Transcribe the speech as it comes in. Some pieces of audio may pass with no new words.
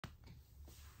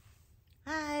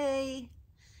Hi,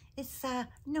 it's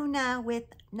Nona with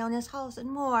Nona's Hauls and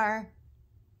More.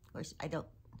 Of course,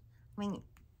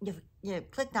 you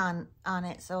clicked on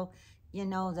it, so you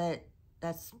know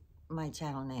that's my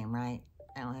channel name, right?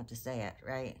 I don't have to say it,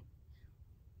 right?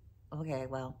 Okay,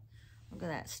 well, look at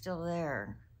that, still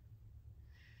there.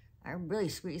 I really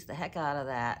squeezed the heck out of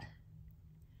that.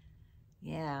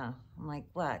 Yeah, I'm like,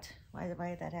 what? Why did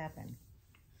that happen?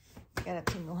 Got a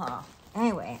TEMU Haul.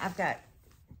 Anyway, I've got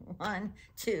 1,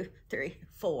 2, 3,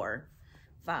 4,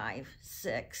 5,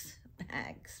 6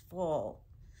 bags full.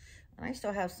 And I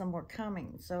still have some more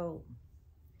coming. So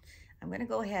I'm going to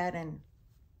go ahead and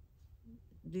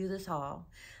do this haul.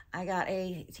 I got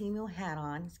a TEMU hat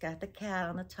on. It's got the cat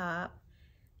on the top.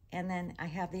 And then I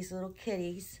have these little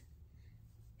kitties.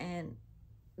 And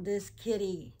this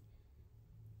kitty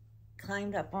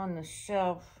climbed up on the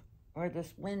shelf or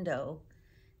this window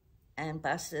and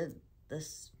busted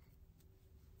this.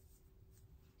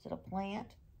 Is it a plant?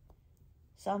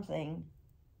 Something.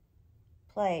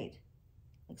 Plate.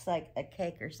 Looks like a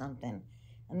cake or something.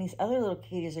 And these other little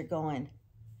kitties are going,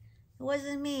 it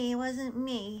wasn't me, it wasn't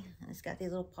me. And it's got these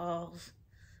little paws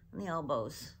on the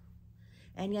elbows.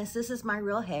 And yes, this is my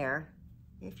real hair.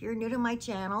 If you're new to my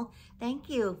channel, thank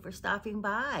you for stopping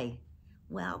by.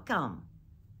 Welcome.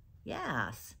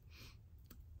 Yes.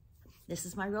 This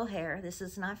is my real hair. This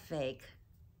is not fake.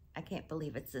 I can't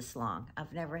believe it's this long.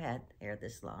 I've never had hair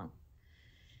this long.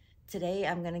 Today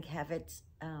I'm going to have it,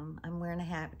 I'm wearing a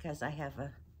hat because I have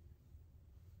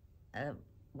a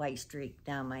white streak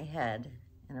down my head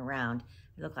and around.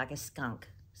 I look like a skunk.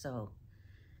 So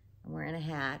I'm wearing a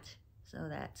hat so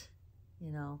that,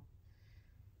 you know,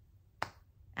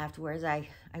 afterwards I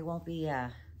won't be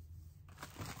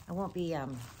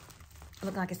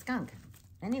looking like a skunk.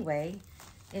 Anyway,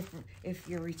 if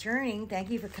you're returning, thank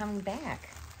you for coming back.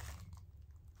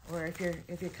 Or if you're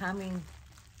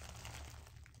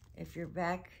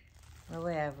back, or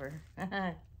whatever.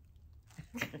 I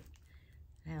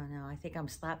don't know. I think I'm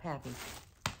slap happy.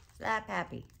 Slap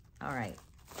happy. All right.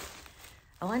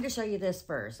 I wanted to show you this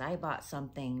first. I bought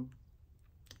something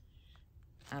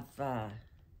of, I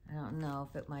don't know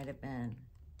if it might have been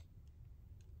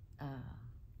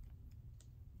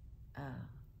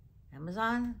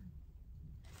Amazon.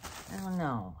 I don't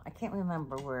know. I can't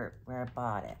remember where I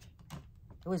bought it.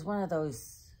 It was one of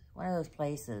those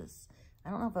places. I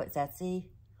don't know if it's Etsy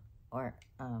or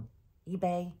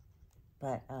eBay,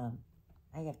 but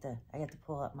I have to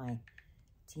pull up my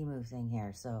TEMU thing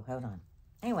here. So hold on.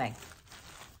 Anyway,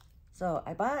 so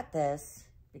I bought this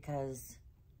because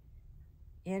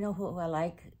you know who I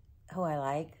like.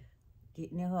 You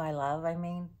know who I love. I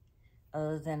mean,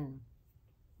 other than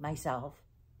myself,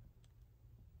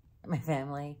 my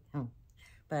family,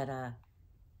 but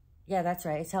yeah, that's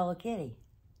right. It's Hello Kitty.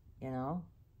 You know,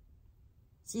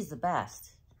 she's the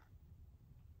best,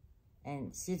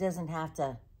 and she doesn't have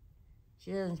to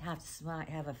smile,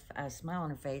 have a smile on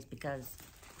her face because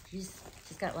she's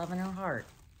got love in her heart.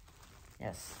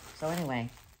 Yes. So anyway,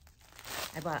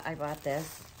 I bought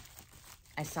this.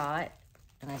 I saw it,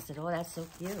 and I said, "Oh, that's so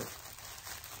cute."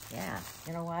 Yeah.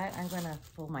 You know what? I'm gonna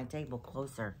pull my table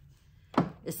closer.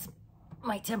 It's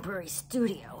my temporary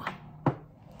studio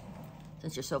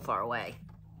since you're so far away.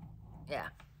 Yeah.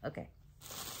 Okay.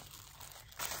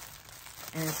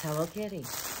 And it's Hello Kitty.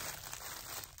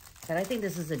 But I think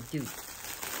this is a dupe.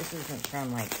 This isn't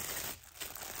from, like,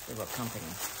 the real company.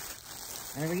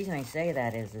 And the reason I say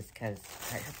that is because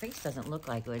her face doesn't look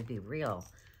like it would be real,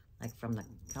 like from the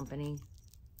company.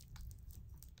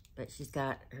 But she's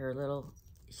got her little,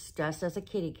 she's dressed as a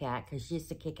kitty cat, because she's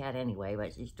a kitty cat anyway,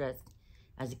 but she's dressed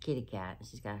as a kitty cat.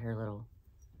 She's got her little,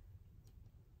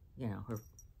 you know, her,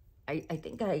 I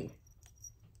think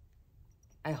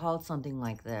I hauled something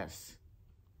like this.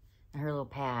 And her little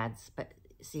pads, but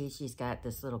see, she's got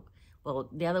this little, well,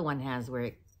 the other one has where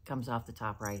it comes off the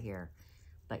top right here.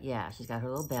 But yeah, she's got her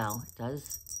little bell. It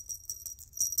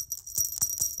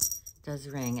does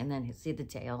ring. And then see the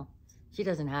tail? She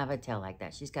doesn't have a tail like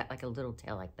that. She's got like a little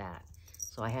tail like that.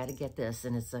 So I had to get this,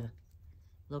 and it's a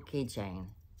little keychain.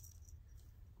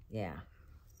 Yeah.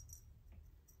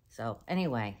 So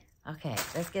anyway, okay,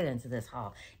 let's get into this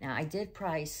haul. Now, I did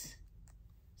price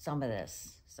some of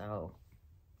this, so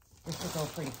this should go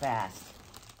pretty fast.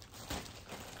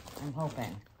 I'm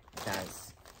hoping it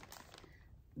does.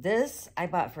 This I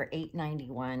bought for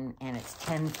 $8.91, and it's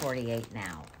 $10.48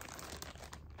 now.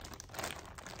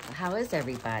 How is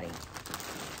everybody?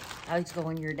 How's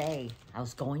going your day?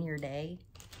 How's going your day?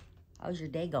 How's your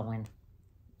day going?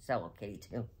 So, Kitty,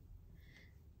 too.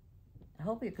 I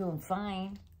hope you're doing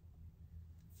fine.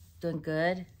 Doing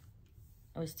good.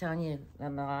 I was telling you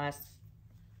in the last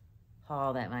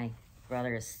Paul that my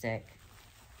brother is sick.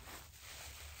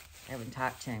 I haven't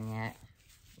talked to him yet.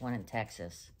 One in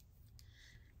Texas.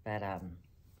 But,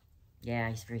 yeah,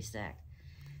 he's pretty sick.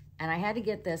 And I had to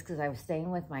get this because I was staying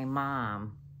with my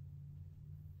mom,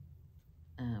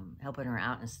 helping her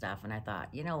out and stuff. And I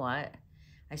thought, you know what?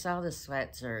 I saw this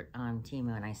sweatshirt on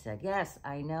TEMU and I said, yes,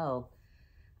 I know.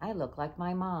 I look like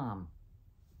my mom.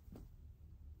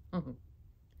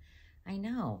 I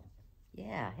know.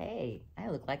 Yeah, hey, I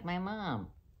look like my mom.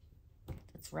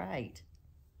 That's right.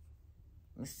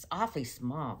 This is awfully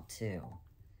small, too.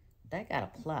 That got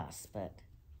a plus, but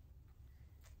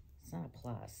it's not a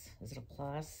plus. Is it a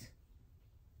plus?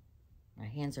 My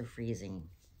hands are freezing.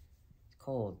 It's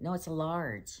cold. No, it's a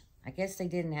large. I guess they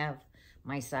didn't have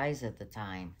my size at the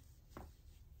time.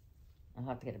 I'll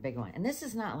have to get a big one. And this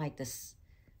is not like this,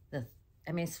 I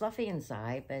mean, it's fluffy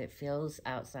inside, but it feels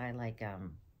outside like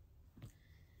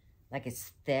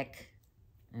it's thick.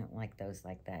 I don't like those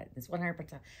like that. It's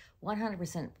 100%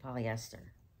 polyester.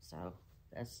 So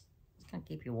it's gonna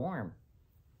keep you warm.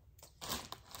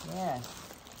 Yes.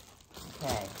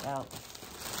 Okay, well,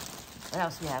 what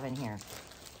else do we have in here?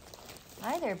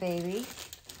 Hi there, baby.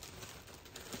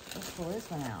 Let's pull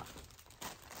this one out.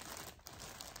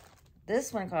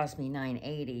 This one cost me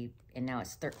 $9.80, and now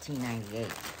it's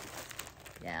 $13.98.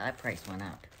 Yeah, that price went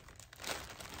up.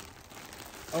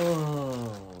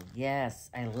 Oh, yes,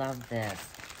 I love this.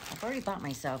 I've already bought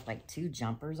myself like 2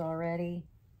 jumpers already.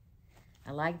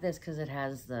 I like this because it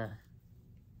has the,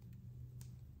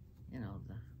 you know,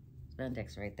 the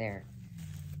spandex right there.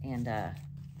 And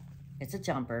it's a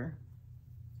jumper.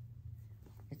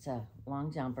 It's a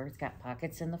long jumper. It's got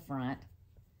pockets in the front.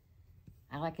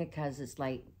 I like it because it's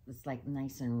like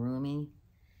nice and roomy.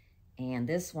 And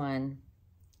this one,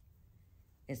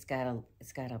 it's got a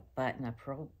button, a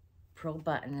pro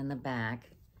button in the back,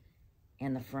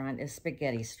 and the front is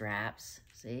spaghetti straps.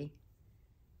 See?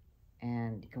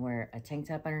 And you can wear a tank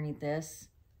top underneath this,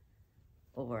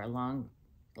 or a long,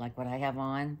 like what I have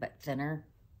on, but thinner.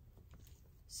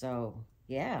 So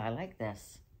yeah, I like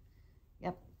this.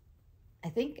 Yep. I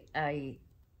think I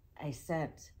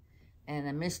sent in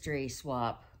a mystery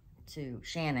swap to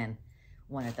Shannon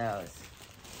one of those.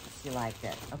 She liked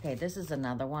it. Okay, this is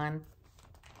another one.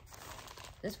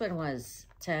 This one was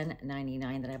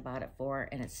 $10.99 that I bought it for,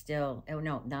 and it's still, oh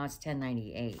no, now it's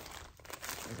 $10.98.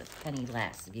 There's a penny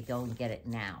less if you go and get it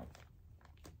now.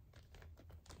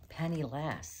 Penny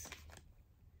less.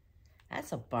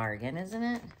 That's a bargain, isn't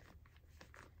it?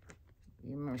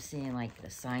 You remember seeing like the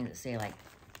signs that say like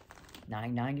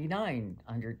 $9.99,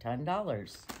 under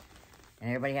 $10. And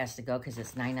everybody has to go because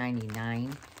it's $9.99.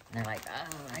 And they're like, oh,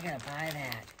 I gotta buy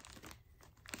that.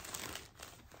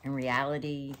 In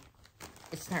reality,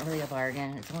 it's not really a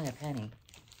bargain. It's only a penny.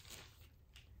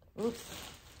 Oops.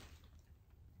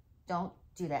 Don't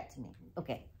do that to me.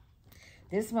 Okay.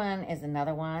 This one is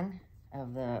another one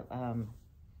of the,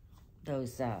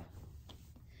 those, kind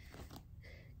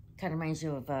of reminds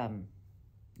you of,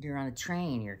 you're on a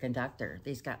train, you're a conductor.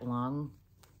 These got long,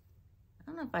 I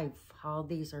don't know if I've hauled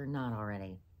these or not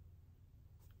already.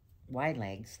 Wide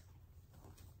legs.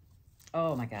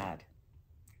 Oh my God.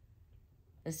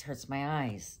 This hurts my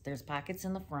eyes. There's pockets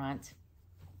in the front.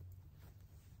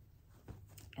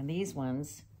 And these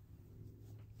ones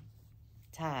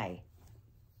tie.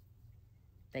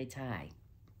 They tie.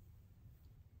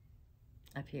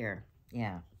 Up here,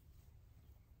 yeah.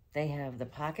 They have, the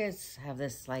pockets have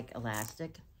this like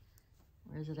elastic.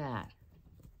 Where's it at?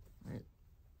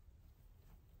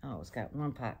 Oh, it's got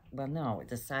one pocket. Well, no,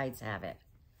 the sides have it.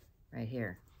 Right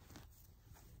here.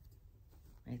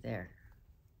 Right there.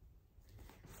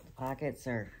 The pockets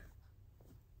are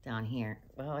down here.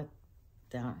 Well,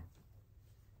 down.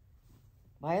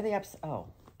 Why are they why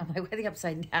are they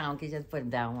upside down? Because you just put them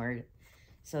downward.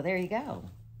 So there you go.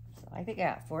 So I think I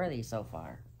got 4 of these so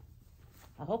far.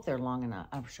 I hope they're long enough.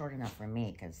 I'm short enough for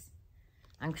me because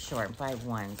I'm short. I'm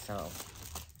 5'1", so.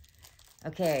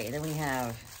 Okay, then we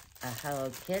have a Hello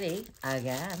Kitty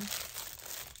again.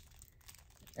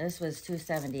 This was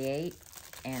 $2.78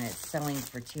 and it's selling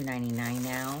for $2.99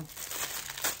 now.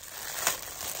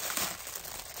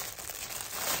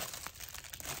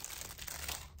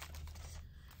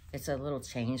 It's a little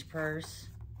change purse.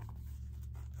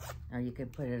 Or you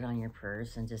could put it on your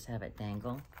purse and just have it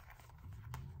dangle.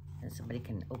 And somebody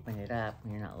can open it up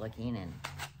when you're not looking and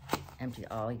empty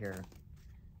all your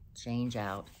change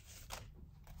out.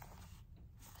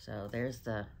 So there's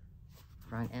the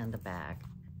front and the back.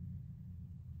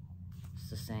 It's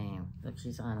the same. Look,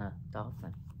 she's on a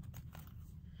dolphin.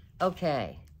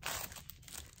 Okay.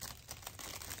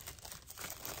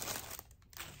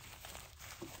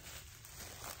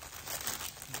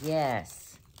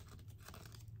 Yes.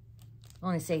 I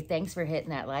want to say thanks for hitting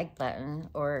that like button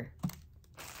or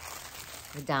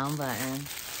the down button.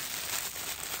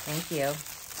 Thank you.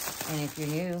 And if you're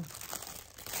new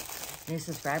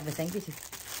subscriber, thank you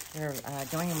for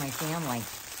joining my family.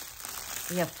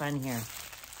 We have fun here.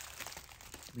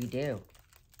 We do.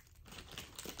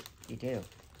 You do.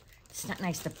 It's not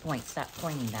nice to point. Stop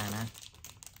pointing, Donna.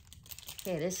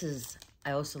 Okay, this is,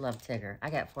 I also love Tigger. I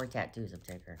got 4 tattoos of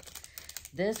Tigger.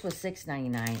 This was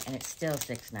 $6.99, and it's still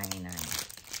 $6.99.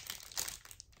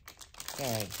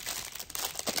 Okay.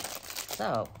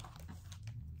 So,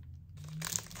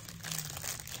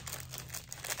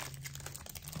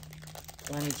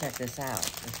 let me check this out.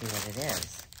 Let's see what it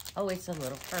is. Oh, it's a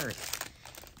little purse.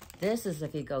 This is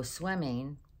if you go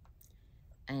swimming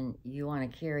and you want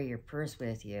to carry your purse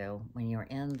with you when you're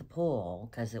in the pool,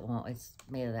 because it's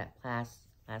made of that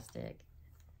plastic,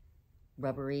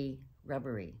 rubbery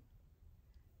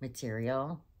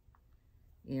material.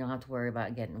 You don't have to worry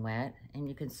about getting wet, and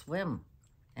you can swim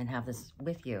and have this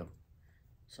with you.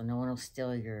 So no one will steal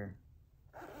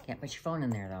can't put your phone in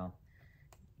there though.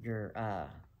 Your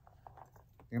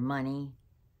money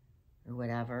or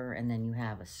whatever, and then you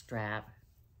have a strap.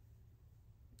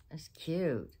 That's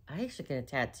cute. I should get a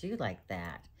tattoo like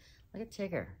that. Look at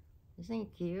Tigger. Isn't he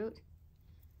cute?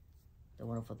 The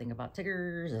wonderful thing about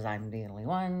Tiggers is I'm the only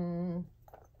one.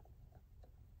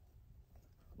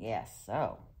 Yes,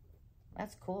 so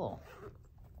that's cool.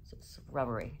 So it's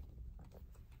rubbery.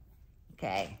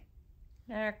 Okay,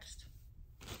 next.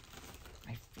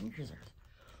 My fingers are,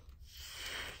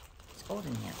 it's cold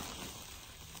in here.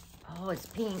 Oh, it's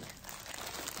pink.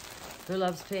 Who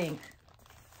loves pink?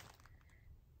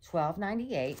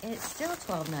 $12.98, and it's still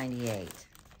 $12.98.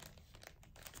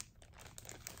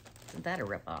 Isn't that a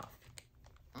ripoff?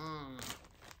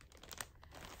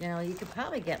 You know, you could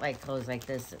probably get like clothes like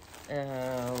this.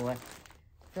 Oh,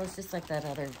 feels just like that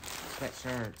other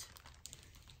sweatshirt.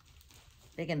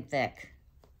 Big and thick,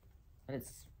 but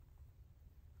it's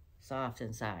soft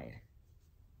inside.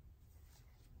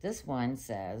 This one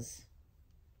says,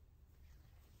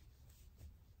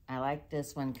 I like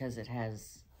this one because it's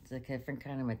a different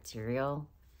kind of material.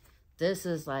 This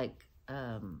is like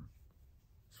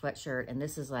sweatshirt, and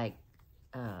this is like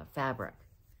fabric.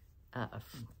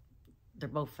 They're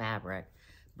both fabric,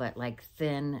 but like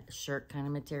thin shirt kind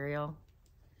of material.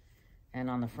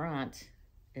 And on the front,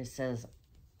 it says,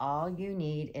 all you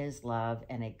need is love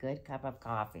and a good cup of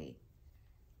coffee.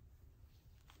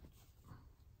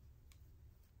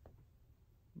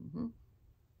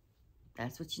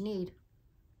 That's what you need.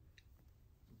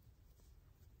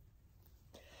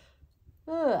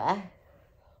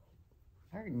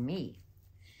 Pardon me.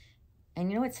 And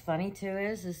you know what's funny too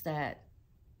is that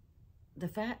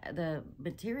the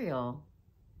material,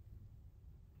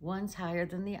 one's higher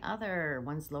than the other.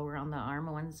 One's lower on the arm,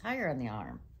 and one's higher on the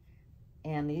arm.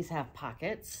 And these have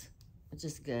pockets, which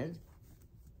is good.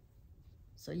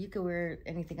 So you could wear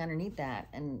anything underneath that,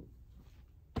 and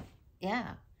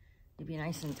yeah, you'd be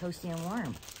nice and toasty and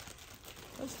warm.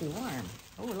 Toasty warm.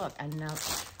 Oh look, I know.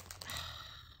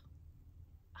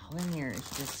 All in here is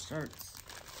just shirts.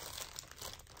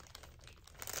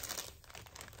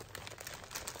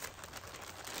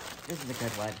 This is a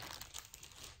good one.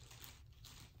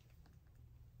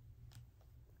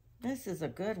 This is a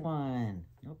good one.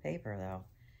 No paper though.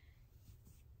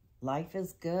 Life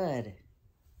is good.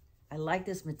 I like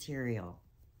this material.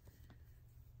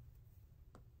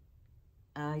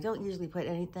 I don't usually put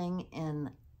anything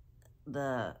in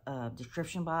the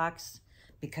description box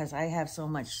because I have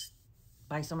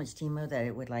buy so much TEMU that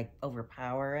it would like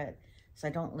overpower it. So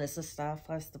I don't list the stuff,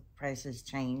 plus the prices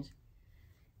change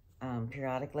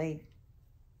periodically.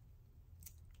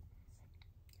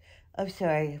 I'm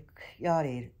sorry,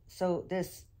 yawning. So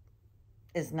this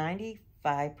is 95%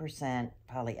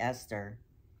 polyester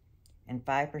and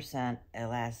 5%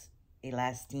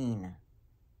 elastine.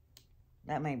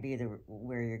 That might be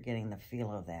where you're getting the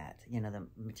feel of that, you know, the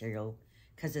material,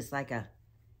 because it's like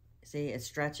see, it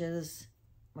stretches.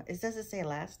 Does it say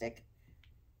elastic?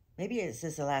 Maybe it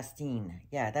says elastine.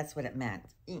 Yeah, that's what it meant.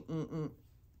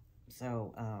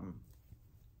 So,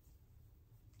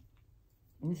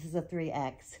 this is a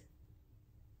 3X.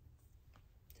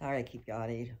 Sorry, I keep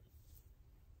yawning.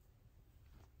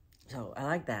 So, I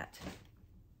like that.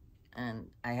 And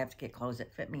I have to get clothes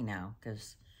that fit me now,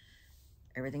 because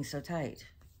everything's so tight.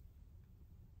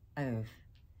 I've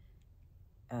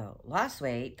lost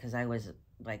weight, because I was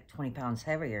like 20 pounds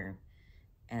heavier.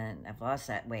 And I've lost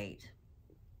that weight.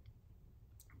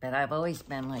 But I've always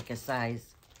been like a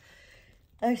size.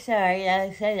 I'm sorry,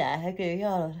 I said that. I could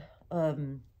yell.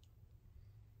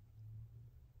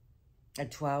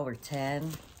 at 12 or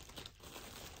 10.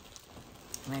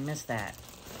 And I missed that.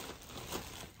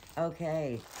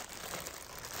 Okay.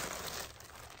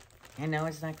 I know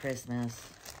it's not Christmas.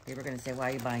 People are going to say, why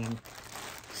are you buying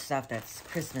stuff that's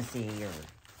Christmassy or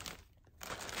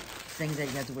things that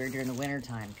you have to wear during the winter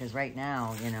time? Because right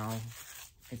now, you know,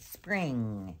 it's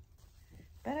spring.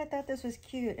 But I thought this was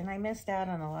cute, and I missed out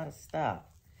on a lot of stuff.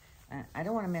 I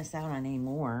don't want to miss out on any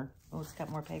more. Oh, it's got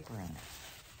more paper in it.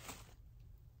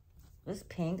 This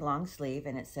pink long sleeve,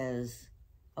 and it says,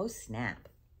 oh, snap.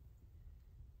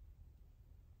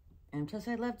 And plus,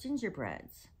 I love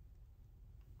gingerbreads.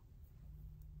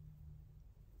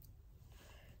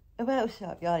 About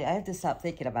stop, y'all. I have to stop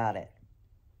thinking about it.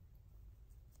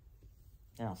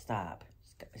 Then I'll stop.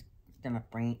 It's got enough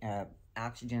brain,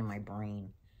 oxygen in my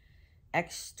brain.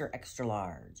 Extra, extra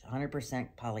large. 100%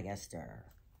 polyester.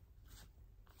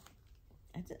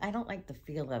 I don't like the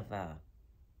feel of,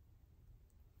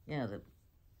 you know, the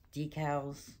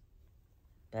decals.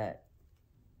 But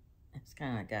it's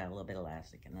kind of got a little bit of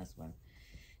elastic in this one.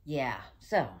 Yeah,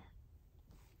 so.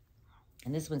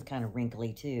 And this one's kind of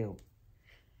wrinkly, too.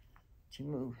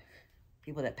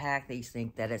 People that pack these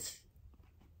think that it's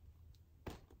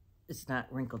not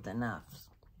wrinkled enough.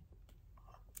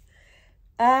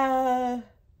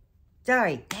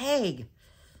 Sorry, Peg.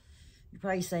 You're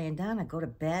probably saying, Donna, go to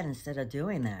bed instead of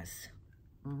doing this.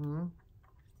 I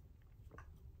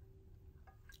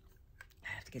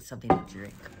have to get something to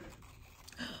drink.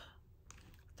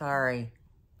 Sorry.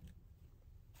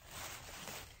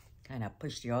 Kind of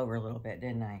pushed you over a little bit,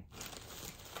 didn't I?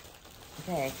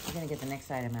 Okay, I'm going to get the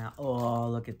next item out. Oh,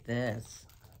 look at this.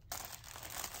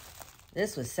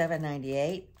 This was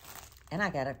 $7.98, and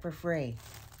I got it for free.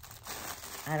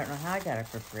 I don't know how I got it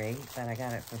for free, but I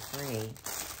got it for free.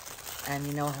 And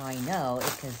you know how I know?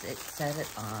 It's because it said it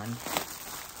on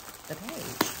the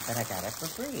page. But I got it for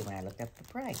free when I looked up the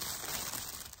price.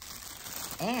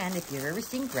 And if you've ever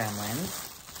seen Gremlins,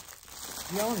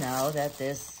 you'll know that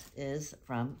this is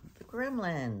from the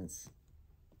Gremlins.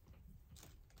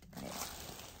 Right.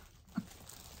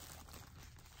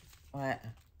 What?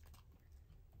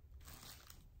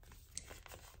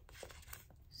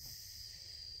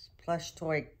 Plush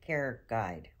toy care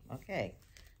guide. Okay.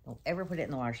 Don't ever put it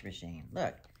in the washing machine.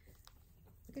 Look.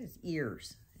 Look at his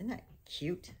ears. Isn't that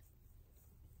cute?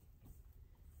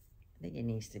 I think it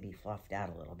needs to be fluffed out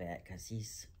a little bit because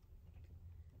he's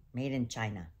made in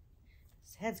China.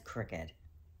 His head's crooked.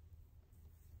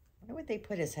 Why would they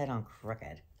put his head on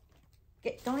crooked?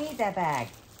 Don't eat that bag.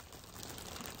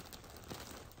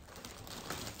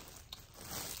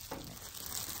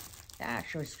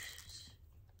 Gosh,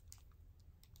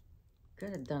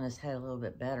 could have done his head a little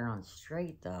bit better on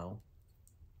straight, though.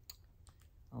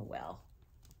 Oh, well.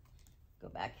 Go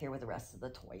back here with the rest of the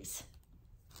toys.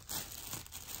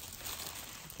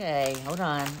 Okay, hold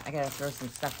on. I gotta throw some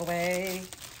stuff away.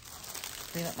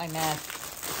 Clean up my mess.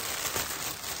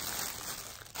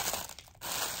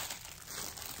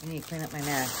 I need to clean up my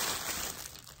mess.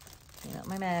 Clean up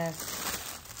my mess.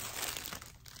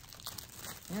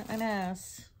 Clean up my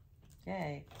mess.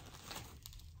 Okay.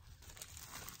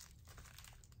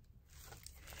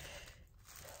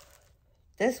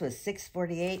 This was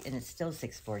 $6.48 and it's still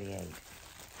 $6.48.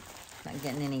 Not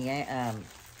getting any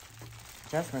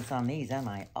adjustments on these, am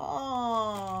I?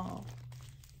 Oh,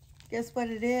 guess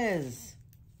what it is?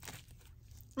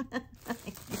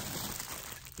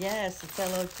 Yes, it's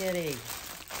Hello Kitty.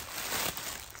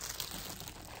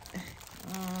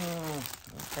 Oh,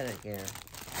 let's put it here.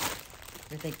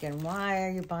 You're thinking, why are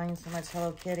you buying so much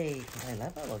Hello Kitty? Because I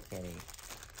love Hello Kitty.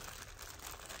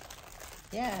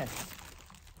 Yes.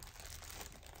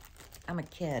 I'm a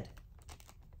kid.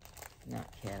 Not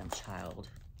kid, I'm child.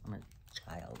 I'm a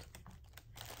child.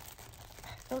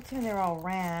 Look, they're all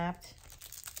wrapped.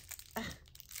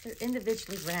 They're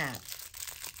individually wrapped.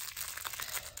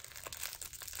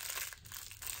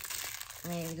 I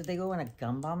mean, did they go in a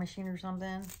gumball machine or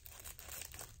something?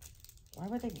 Why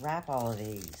would they wrap all of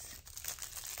these?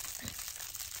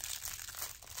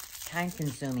 Time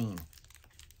consuming.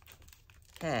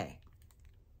 Okay.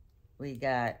 We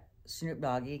got Snoop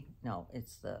Doggy. No,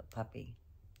 it's the puppy.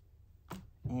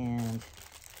 And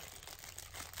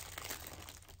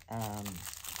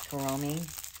Kuromi.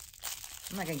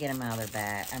 I'm not gonna get them out of their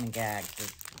bag. I mean, gags. They're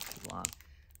too long.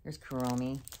 There's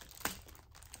Kuromi.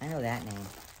 I know that name.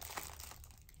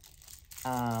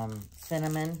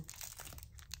 Cinnamon.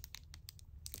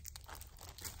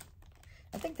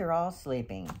 I think they're all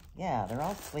sleeping. Yeah, they're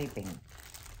all sleeping.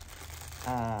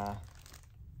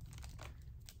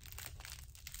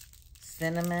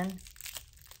 Cinnamon.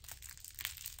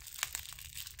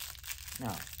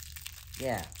 No.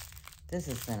 Yeah. This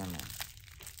is cinnamon.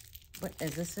 What,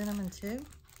 is this cinnamon too?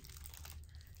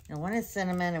 No, one is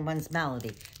cinnamon and one's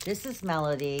melody. This is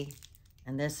melody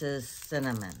and this is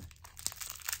cinnamon.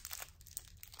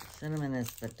 Cinnamon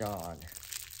is the dog.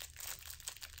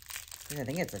 I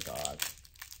think it's a dog.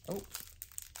 Oh.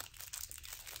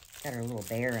 Got her little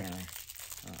bear in her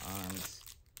arms.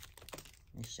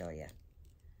 Let me show you.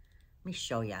 Let me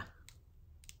show you.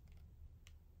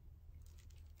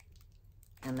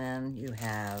 And then you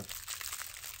have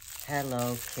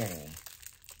Hello Kitty.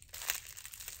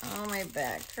 Oh, my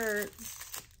back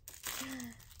hurts.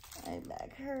 My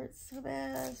back hurts so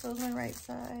bad. So is my right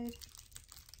side.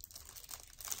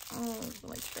 Oh, so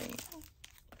much pain.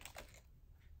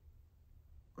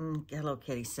 Hello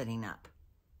Kitty sitting up.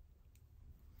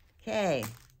 Okay.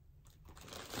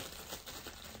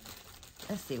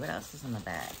 Let's see, what else is in the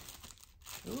bag?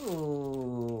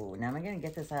 Ooh, now I'm going to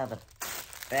get this out of the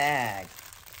bag.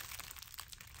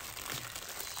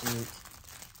 Shoot.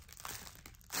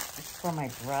 It's for my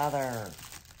brother.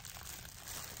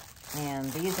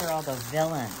 And these are all the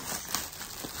villains.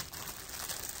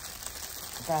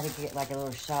 I thought he'd get like a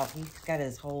little shelf. He's got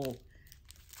his whole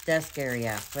desk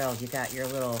area filled. You got your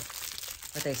little,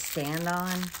 what they stand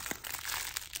on.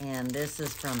 And this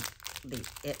is from the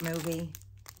It movie.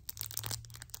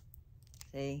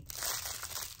 See?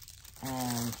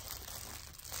 And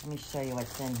let me show you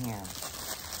what's in here.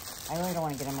 I really don't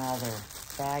want to get them out of their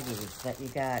baggies, but you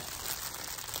got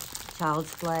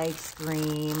Child's Play,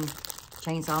 Scream,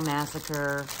 Chainsaw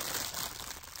Massacre.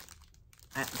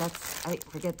 I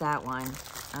forget that one.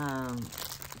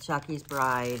 Chucky's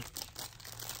Bride.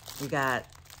 You got,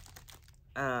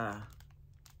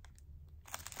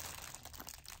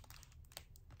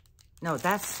 no,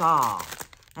 that's Saw.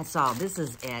 That's Saw. This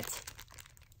is It.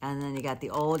 And then you got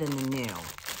the old and the new.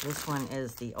 This one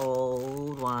is the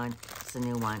old one. It's the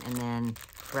new one. And then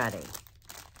Freddy.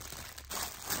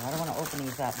 So I don't want to open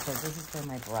these up because this is for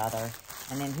my brother.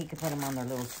 And then he could put them on their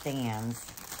little stands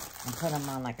and put them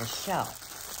on like a shelf.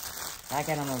 I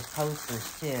got him those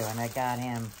posters too. And I got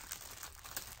him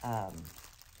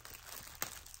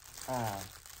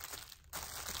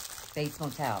Bates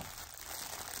Motel.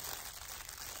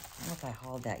 I don't know if I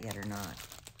hauled that yet or not.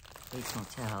 Bates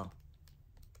Motel.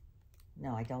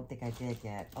 No, I don't think I did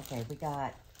yet. Okay, we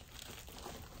got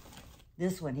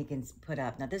this one he can put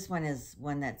up. Now, this one is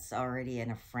one that's already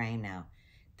in a frame now.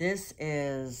 This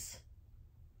is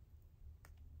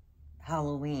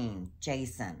Halloween,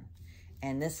 Jason.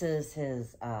 And this is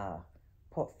his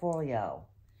portfolio.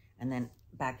 And then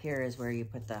back here is where you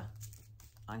put the,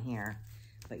 on here.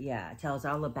 But yeah, it tells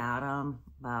all about him,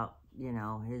 about, you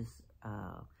know, his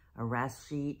arrest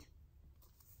sheet.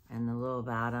 And a little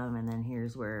about him. And then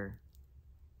here's where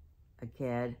a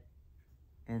kid,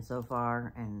 and so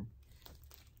far, and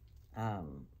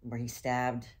where he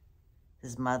stabbed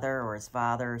his mother or his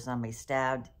father or somebody,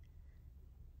 stabbed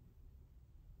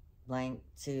blank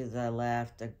to the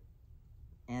left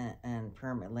and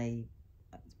permanently,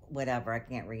 whatever, I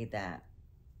can't read that.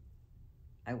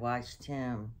 I watched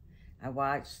him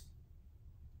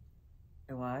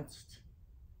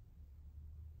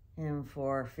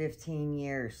for 15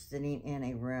 years sitting in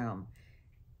a room.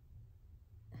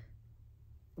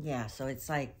 Yeah, so it's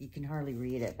like, you can hardly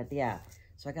read it, but yeah.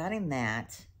 So I got him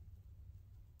that.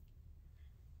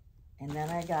 And then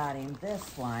I got him this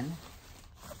one.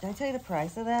 Did I tell you the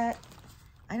price of that?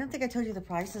 I don't think I told you the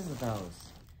prices of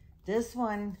those. This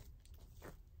one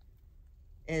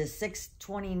is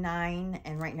 $6.29,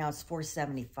 and right now it's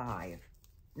 $4.75.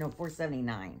 No,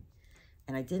 $4.79.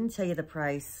 And I didn't tell you the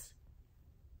price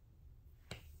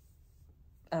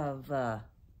of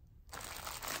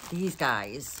these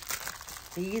guys.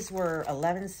 These were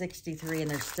 $11.63,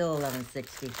 and they're still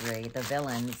 $11.63, the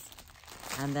villains.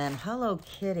 And then Hello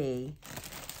Kitty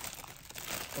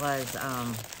was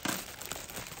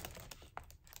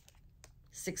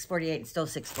 $6.48, still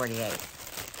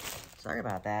 $6.48. Sorry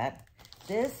about that.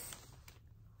 This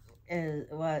is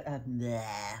what I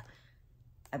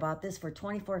bought this for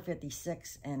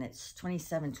 $24.56, and it's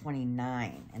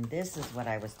 $27.29. And this is what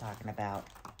I was talking about.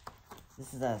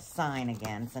 This is a sign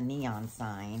again. It's a neon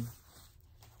sign.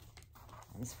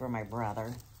 This is for my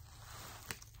brother.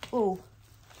 Ooh,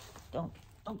 don't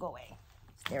go away.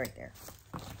 Stay right there.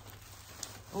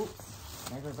 Oops,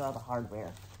 there goes all the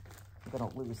hardware. I'm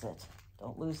gonna lose it.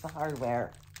 Don't lose the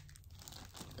hardware.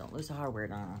 Don't lose the hardware,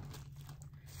 Donna.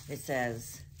 It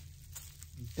says,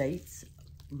 Bates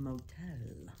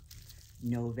Motel,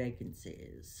 no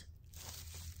vacancies.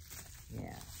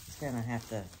 Yeah, it's gonna have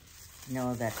to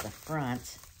know that the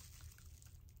front,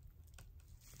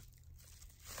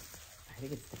 I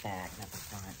think it's the back, not the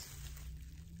front.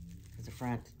 Because the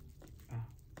front,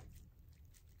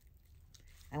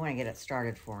 I want to get it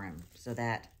started for him so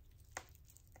that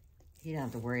he don't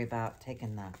have to worry about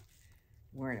taking the,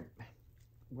 where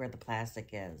the plastic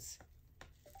is.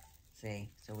 See,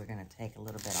 so we're going to take a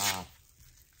little bit off.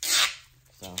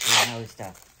 So he knows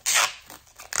to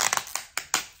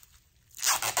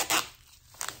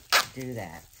do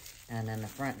that. And then the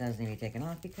front doesn't need to be taken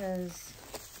off because,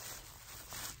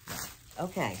 yeah.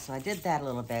 Okay, so I did that a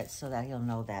little bit so that he'll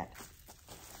know that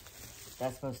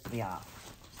that's supposed to be off.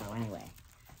 So anyway,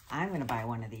 I'm going to buy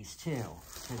one of these too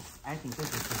because I think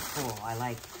this is pretty cool. I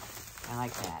like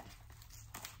that.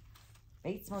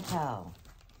 Bates Motel.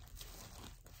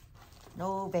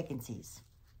 No vacancies.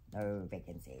 No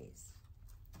vacancies.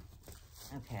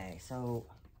 Okay, so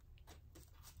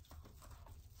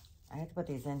I had to put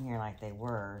these in here like they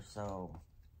were, so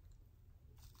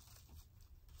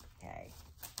okay.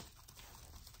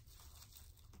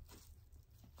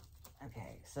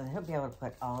 Okay, so he'll be able to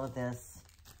put all of this.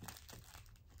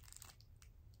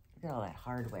 Look at all that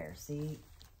hardware, see?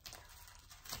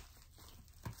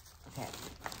 Okay.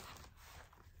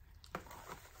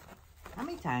 How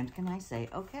many times can I say,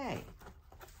 okay?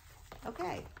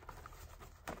 Okay.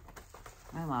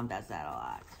 My mom does that a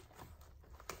lot.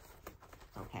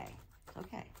 It's okay. It's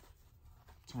okay.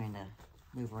 Trying to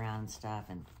move around and stuff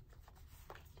and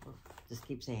just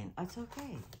keep saying, oh, it's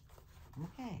okay. I'm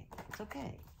okay. It's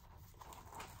okay.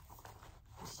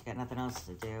 You got nothing else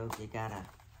to do. You gotta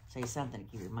say something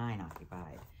to keep your mind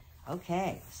occupied.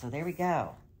 Okay, so there we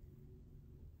go.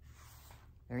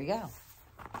 There you go.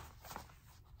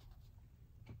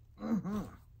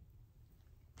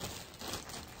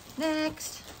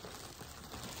 Next.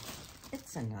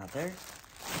 It's another.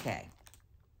 Okay.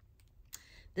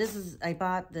 This is, I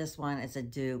bought this one as a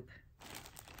dupe.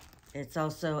 It's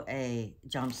also a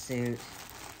jumpsuit.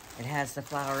 It has the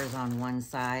flowers on one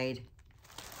side.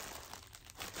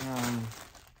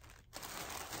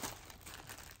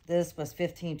 This was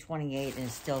 $15.28 and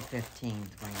it's still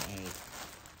 $15.28.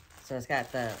 So it's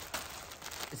got the,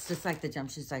 it's just like the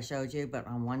jumpsuits I showed you, but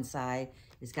on one side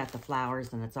it's got the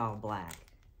flowers and it's all black.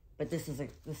 But this is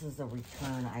a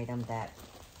return item that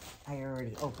I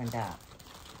already opened up.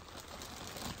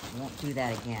 I won't do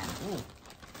that again. Ooh,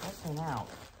 that came out.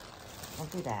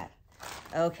 Won't do that.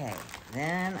 Okay,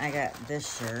 then I got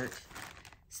this shirt.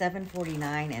 $7.49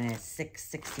 and it's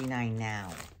 $6.69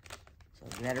 now. So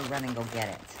you better run and go get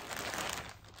it.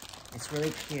 It's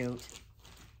really cute.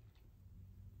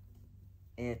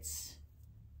 It's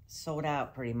sold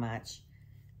out pretty much.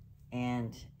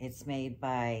 And it's made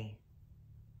by,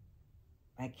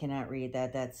 I cannot read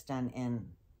that. That's done in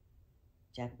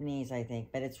Japanese, I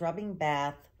think. But it's rubbing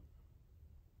bath.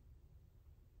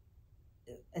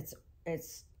 I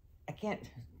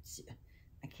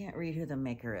can't read who the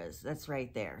maker is. That's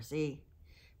right there, see?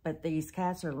 But these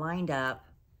cats are lined up,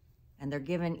 and they're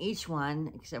given each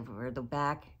one, except for the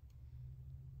back,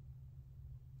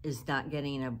 is not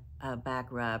getting a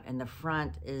back rub, and the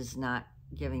front is not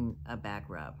giving a back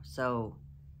rub. So,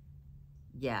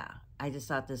 yeah, I just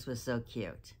thought this was so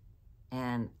cute.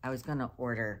 And I was going to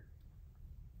order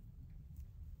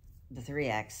the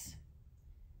 3X,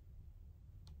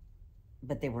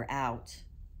 but they were out.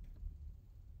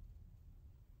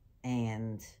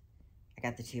 And I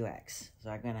got the 2X. So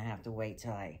I'm going to have to wait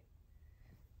till I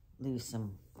lose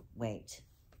some weight.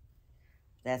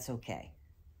 That's okay.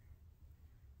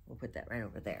 We'll put that right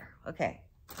over there. Okay.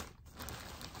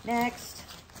 Next.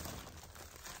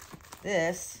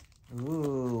 This.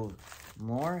 Ooh.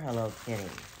 More Hello Kitty.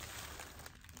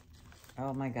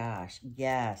 Oh my gosh.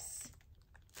 Yes.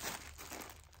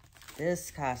 This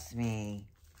cost me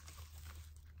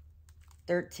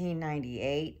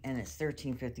 $13.98 and it's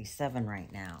 $13.57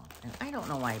 right now. And I don't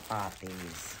know why I bought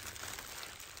these.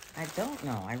 I don't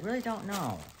know. I really don't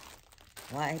know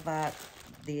why I bought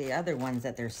the other ones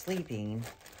that they're sleeping.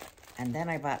 And then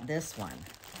I bought this one.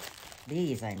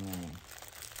 These, I mean.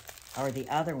 Or the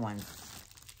other ones.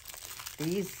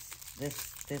 This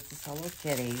is Hello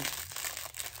Kitty.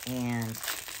 And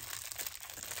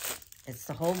it's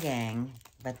the whole gang.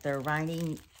 But they're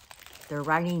riding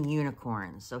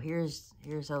unicorns. So here's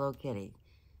Hello Kitty.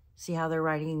 See how they're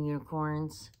riding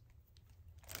unicorns?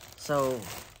 So,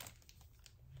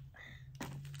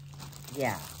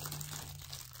 yeah.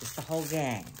 It's the whole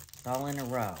gang. It's all in a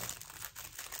row.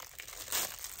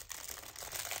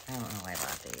 I don't know why I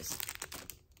bought these.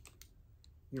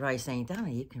 You're probably saying, Donna,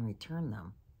 you can return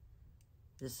them.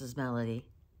 This is Melody.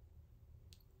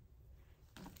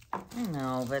 I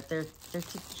know, but they're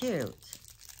too cute.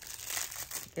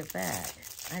 Get back.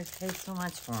 I paid so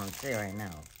much for them too, I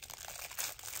know.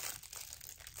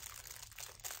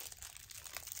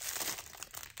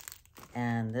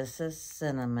 And this is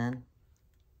Cinnamon.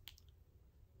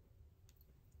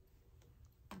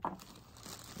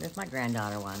 If my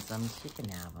granddaughter wants them, she can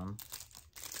have them.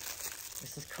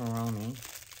 This is Kuromi.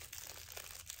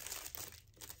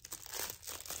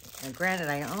 And granted,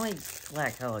 I only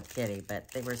collect Hello Kitty,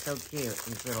 but they were so cute,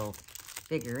 these little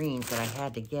figurines, that I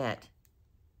had to get,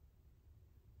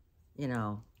 you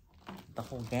know, the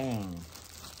whole gang.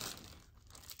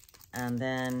 And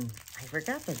then, I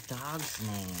forgot the dog's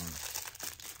name.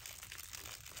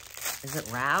 Is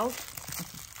it Ralph?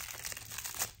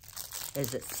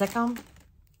 Is it Sikkim?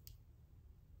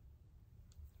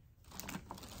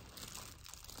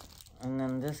 And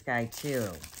then this guy, too.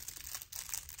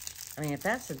 I mean, if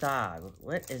that's a dog,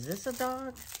 what, is this a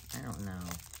dog? I don't know.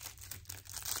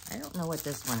 I don't know what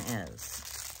this one is.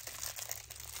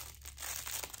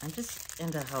 I'm just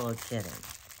into Hello Kitty.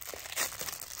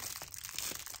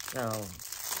 So,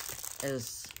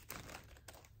 is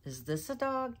this a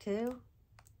dog, too?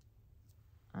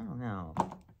 I don't know.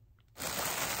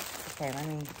 Okay, let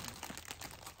me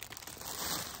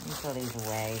throw these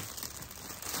away.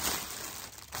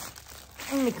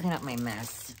 Let me clean up my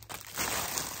mess.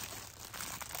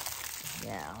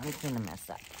 Yeah, let me clean the mess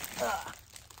up.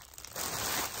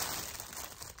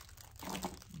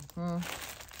 Ugh.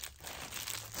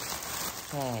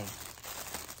 Okay.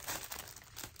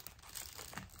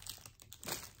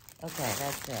 Okay,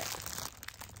 that's it.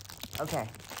 Okay,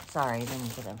 sorry, I didn't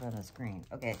put that in front of the screen.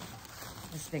 Okay,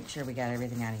 let's make sure we got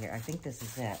everything out of here. I think this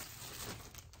is it.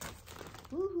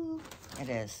 Woohoo! It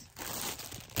is.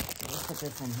 Let's put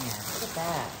this in here. Look at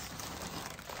that.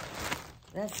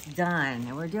 That's done.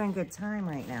 And we're doing good time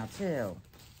right now, too.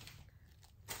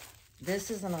 This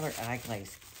is another eye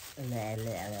glaze. Blah, blah,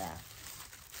 blah.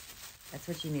 That's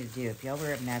what you need to do. If you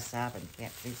ever mess up and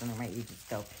can't do something right, you just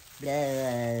go blah,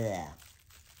 blah, blah.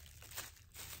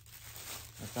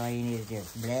 That's all you need to do.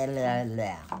 Blah, blah,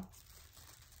 blah.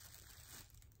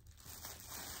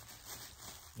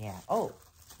 Yeah. Oh.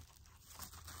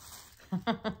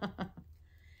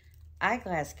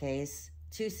 Eyeglass case,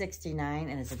 $2.69,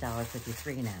 and it's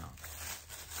 $1.53 now.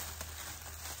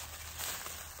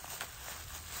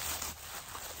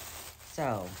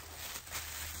 So,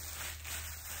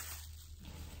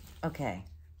 okay,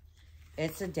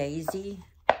 it's a Daisy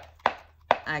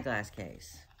eyeglass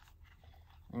case.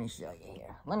 Let me show you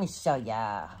here. Let me show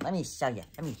ya. Let me show you.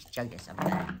 Let me show you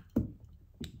something.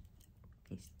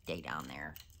 Okay, stay down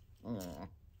there. My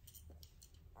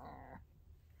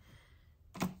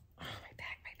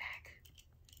back.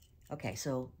 Okay,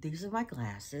 so these are my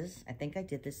glasses. I think I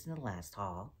did this in the last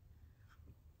haul.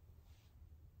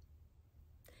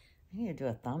 I need to do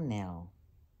a thumbnail.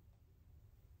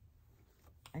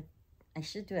 I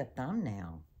should do a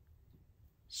thumbnail.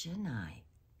 Shouldn't I?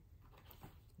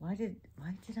 Why did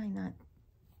I not?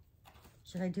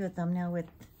 Should I do a thumbnail with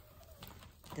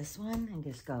this one and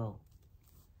just go?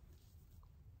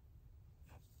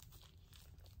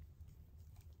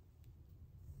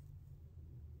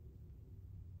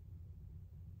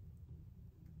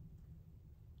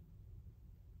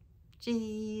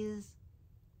 Jeez.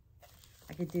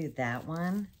 I could do that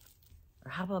one.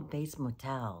 Or how about Bates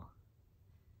Motel?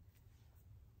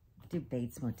 Do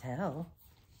Bates Motel.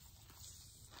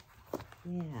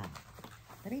 Yeah.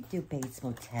 Let me do Bates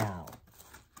Motel.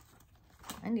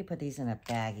 I need to put these in a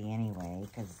baggie anyway,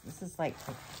 because this is like,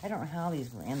 I don't know how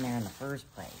these were in there in the first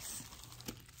place.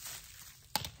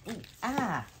 Ooh,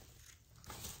 ah!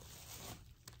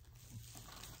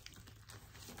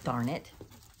 Darn it.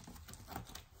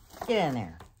 Get in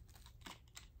there.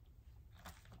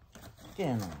 Get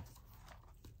in there.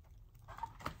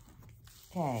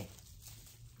 Okay.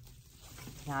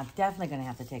 Now, I'm definitely going to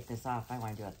have to take this off if I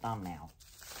want to do a thumbnail.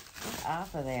 Get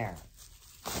off of there.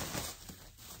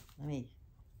 Let me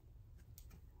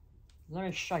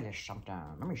show you something.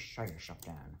 Let me show you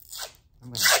something. I'm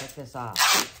going to take this off.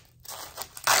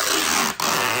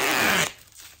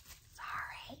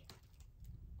 Sorry.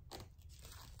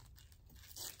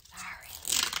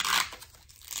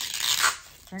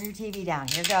 Turn your TV down.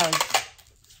 Here goes.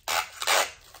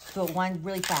 Do it one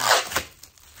really fast.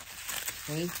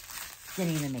 See?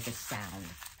 Didn't even make a sound.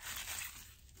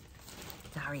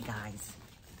 Sorry, guys.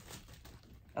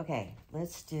 Okay,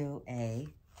 let's do a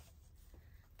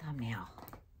thumbnail.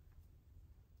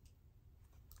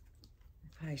 I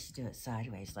probably should do it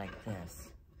sideways like this.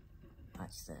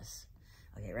 Watch this.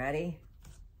 Okay, ready?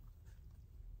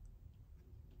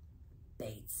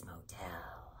 Bates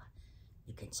Motel.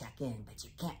 You can check in, but you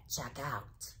can't check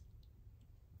out.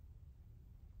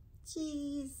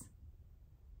 Jeez.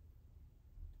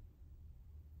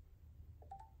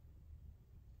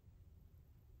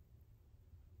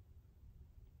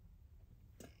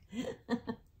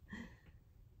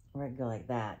 We're gonna go like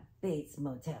that. Bates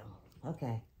Motel.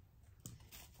 Okay.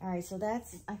 All right, so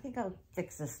that's, I think I'll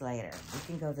fix this later. We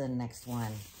can go to the next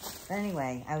one. But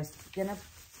anyway, I was gonna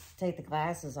take the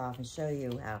glasses off and show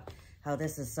you how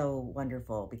this is so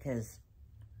wonderful, because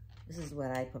this is what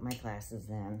I put my glasses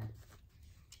in.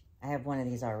 I have one of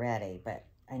these already, but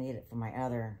I need it for my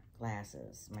other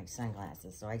glasses, my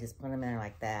sunglasses. So I just put them in there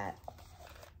like that,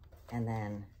 and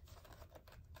then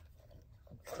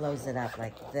close it up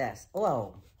like this.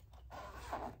 Whoa.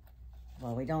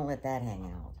 Well, we don't let that hang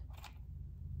out.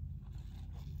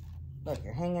 Look,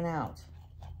 you're hanging out.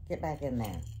 Get back in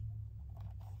there.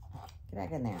 Get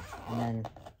back in there. And then,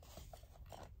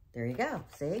 there you go.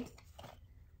 See?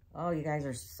 Oh, you guys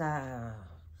are sideways.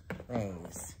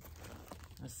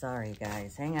 I'm sorry,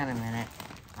 guys. Hang on a minute.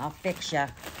 I'll fix ya.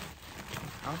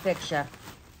 I'll fix ya.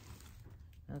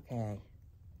 Okay.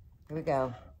 Here we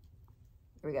go.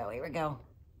 Here we go. Here we go.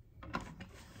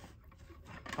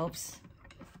 Oops.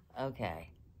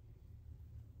 Okay.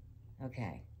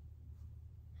 Okay.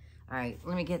 All right,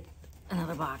 let me get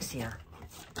another box here.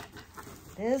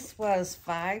 This was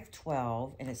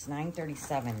 $5.12, and it's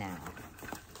 $9.37 now.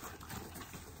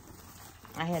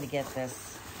 I had to get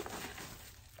this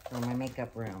for my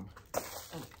makeup room.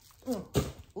 Ooh,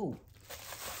 ooh.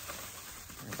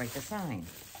 Gotta break the sign.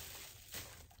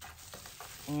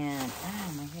 And,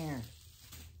 my hair.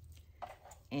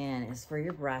 And it's for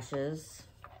your brushes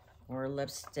or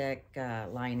lipstick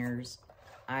liners,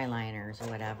 eyeliners, or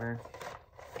whatever.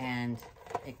 And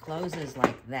it closes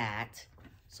like that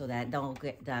so that it don't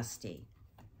get dusty.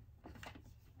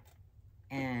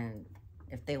 And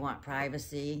if they want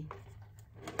privacy,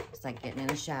 it's like getting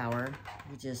in a shower.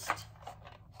 You just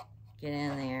get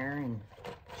in there and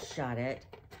shut it,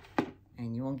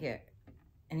 and you won't get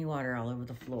any water all over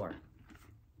the floor.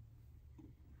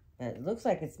 But it looks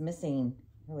like it's missing,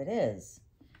 oh, it is.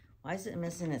 Why is it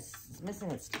missing it's missing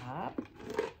its top?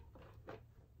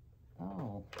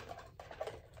 Oh.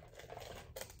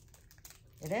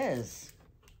 It is.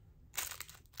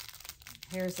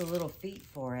 Here's the little feet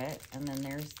for it, and then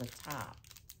there's the top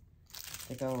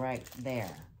to go right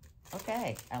there.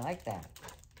 Okay, I like that.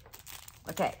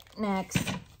 Okay, next.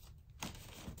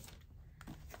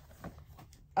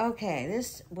 Okay,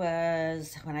 this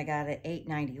was when I got it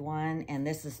 $8.91, and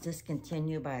this is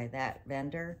discontinued by that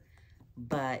vendor,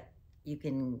 but you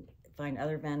can find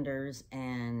other vendors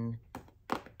and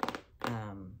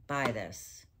buy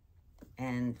this.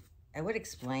 And I would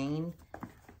explain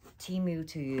TEMU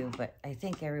to you, but I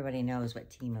think everybody knows what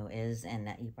TEMU is, and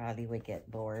that you probably would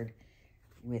get bored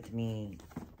with me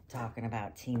talking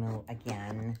about TEMU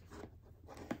again.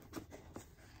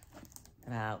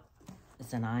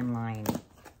 It's an online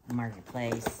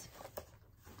marketplace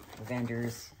where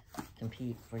vendors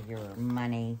compete for your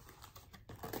money.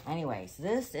 Anyways,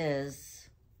 this is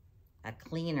a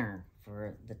cleaner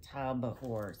for the tub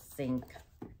or sink.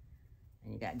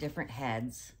 And you got different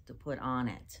heads to put on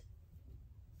it.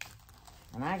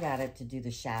 And I got it to do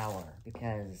the shower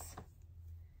because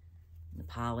the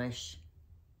polish,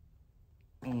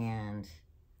 and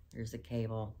there's the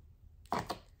cable.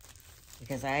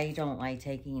 Because I don't like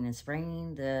taking and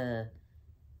spraying the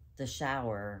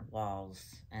shower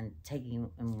walls and taking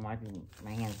and wiping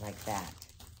my hands like that.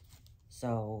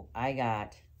 So I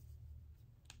got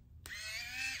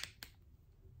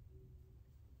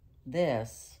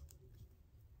this.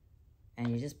 And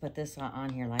you just put this on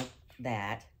here like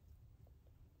that.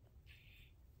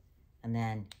 And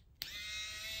then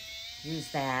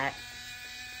use that.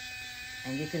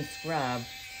 And you can scrub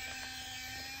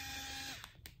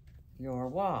your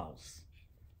walls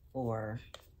or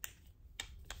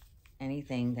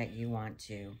anything that you want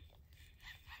to.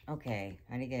 Okay,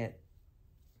 how do you get...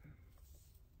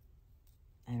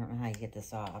 I don't know how you get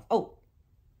this off. Oh!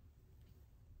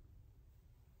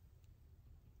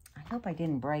 I hope I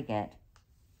didn't break it.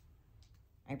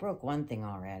 I broke one thing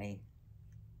already.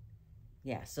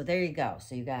 Yeah, so there you go.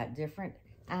 So you got different,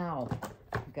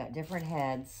 you've got different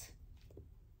heads.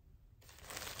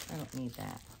 I don't need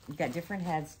that. You've got different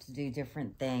heads to do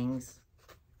different things.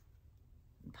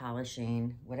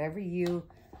 Polishing, whatever your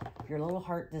little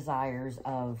heart desires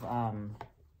of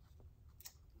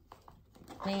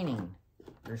cleaning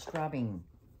or scrubbing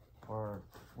or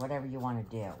whatever you want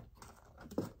to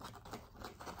do.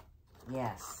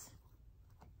 Yes.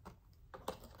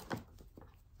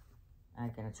 I'm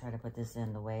going to try to put this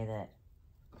in the way that,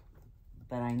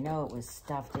 but I know it was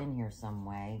stuffed in here some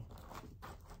way.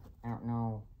 I don't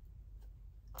know.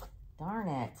 Darn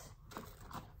it.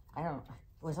 It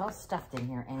was all stuffed in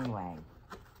here anyway.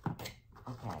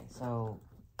 Okay, so.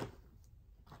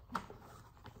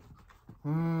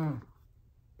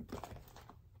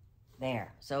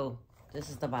 There. So, this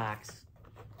is the box.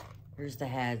 Here's the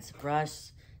heads.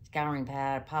 Brush, scouring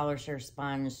pad, polisher,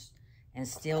 sponge, and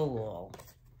steel wool.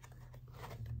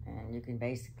 And you can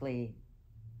basically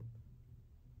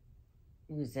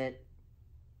use it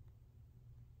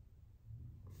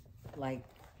like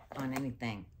on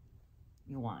anything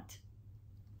you want.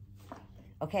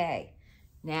 Okay,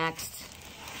 next.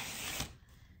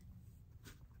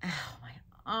 Ow, my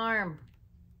arm.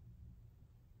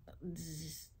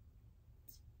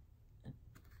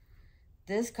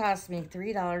 This cost me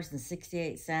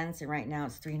 $3.68, and right now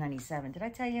it's $3.97. Did I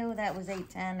tell you that was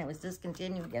 $8.10? It was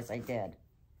discontinued? Yes, I did.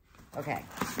 Okay.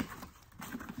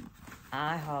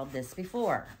 I hauled this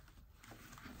before.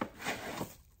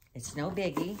 It's no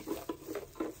biggie.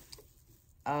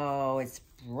 Oh, it's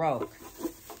broke.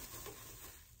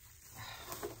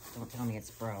 Don't tell me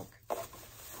it's broke.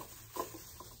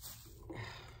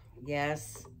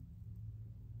 Yes.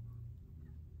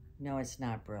 No, it's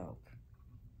not broke.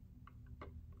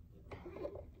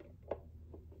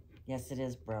 Yes, it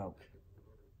is broke.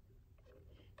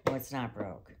 No, it's not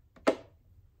broke.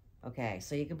 Okay,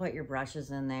 so you can put your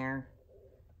brushes in there,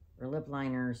 or lip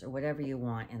liners, or whatever you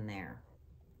want in there.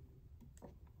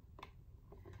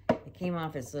 It came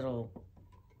off its little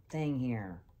thing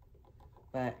here,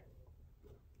 but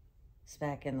it's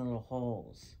back in the little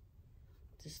holes.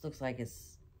 Just looks like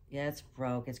it's, yeah, it's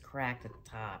broke. It's cracked at the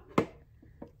top.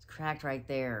 It's cracked right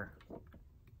there.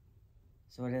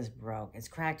 So it is broke. It's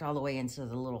cracked all the way into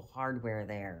the little hardware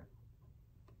there.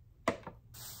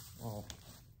 Well,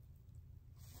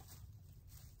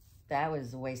 that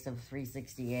was a waste of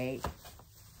 $3.68.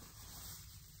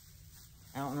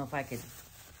 I don't know if I could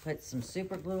put some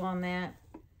super glue on that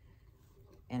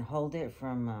and hold it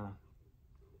from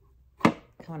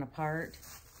coming apart.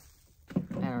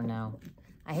 I don't know.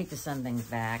 I hate to send things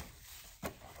back.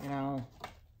 You know,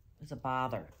 it's a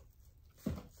bother.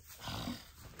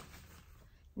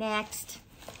 Next.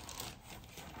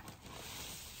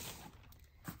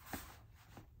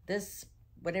 This,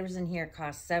 whatever's in here,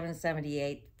 costs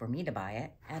 $7.78 for me to buy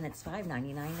it, and it's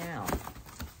 $5.99 now.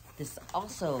 This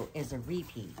also is a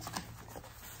repeat.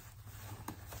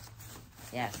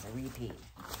 Yes, a repeat.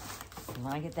 And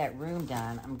when I get that room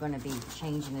done, I'm going to be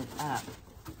changing it up.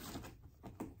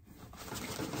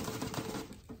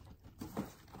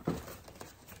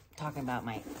 Talking about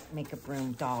my makeup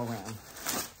room, doll room.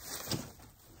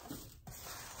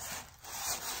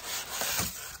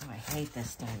 Oh, I hate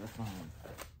this styrofoam.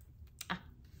 Ah.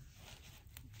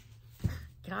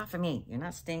 Get off of me. You're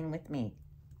not staying with me.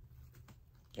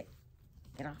 Get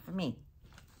off of me.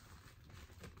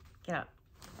 Get up.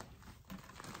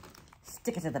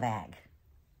 Stick it to the bag.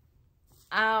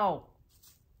 Ow.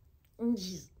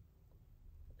 Jeez.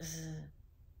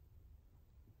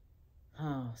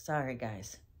 Oh, sorry,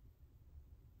 guys.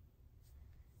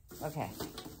 Okay.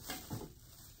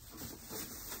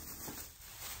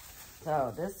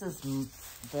 So this is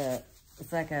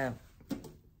it's like a,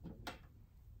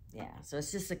 yeah, so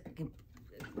it's just a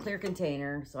clear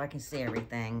container so I can see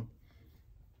everything.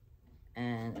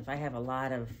 And if I have a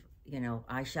lot of, you know,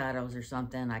 eyeshadows or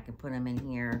something, I can put them in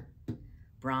here,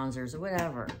 bronzers or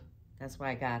whatever. That's why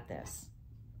I got this.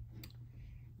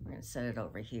 I'm gonna set it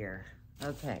over here.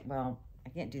 Okay, well, I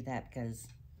can't do that because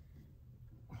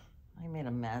I made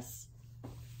a mess.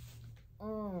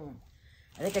 I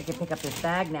think I can pick up this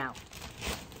bag now.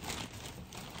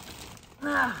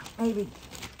 Ah, maybe.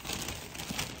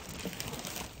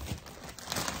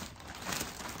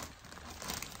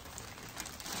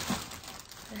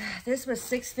 This was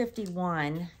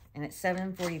 $6.51 and it's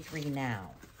 $7.43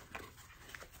 now.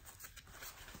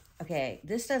 Okay,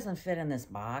 this doesn't fit in this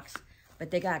box, but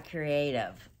they got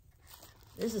creative.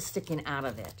 This is sticking out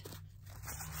of it.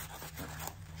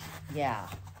 Yeah.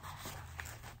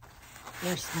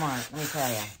 They're smart, let me tell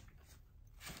you.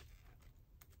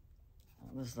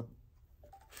 This is the,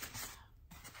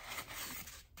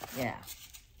 yeah.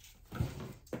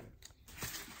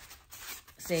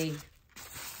 See,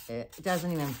 it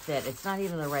doesn't even fit. It's not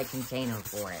even the right container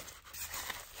for it.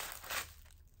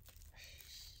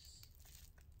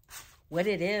 What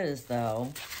it is,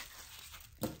 though,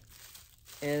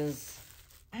 is,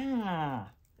 dang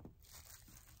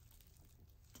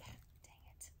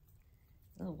it.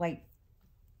 Little white,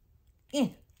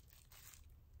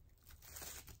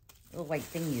 little white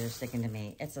thingies are sticking to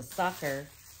me. It's a sucker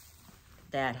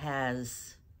that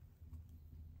has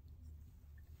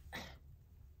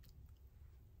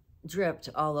dripped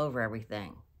all over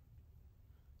everything.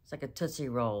 It's like a Tootsie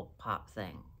Roll pop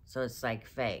thing. So it's like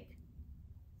fake.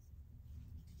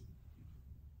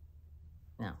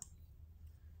 No.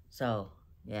 So,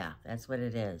 yeah, that's what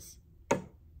it is.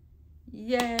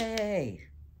 Yay!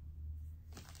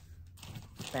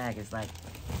 This bag is like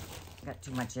Got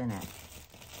too much in it.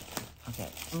 Okay,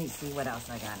 let me see what else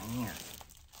I got in here.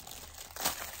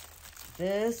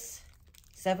 This,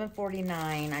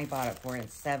 $7.49 I bought it for.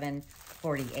 It's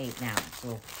 $7.48 now.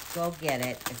 So go get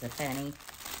it. It's a penny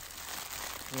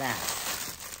less.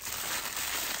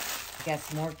 I got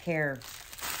some more care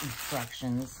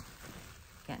instructions.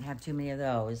 Can't have too many of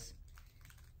those.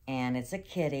 And it's a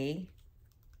kitty.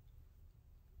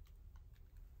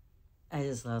 I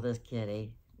just love this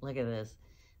kitty. Look at this.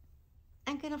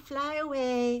 I'm gonna fly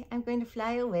away. I'm going to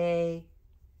fly away.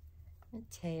 The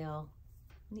tail,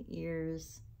 the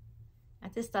ears. I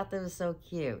just thought that was so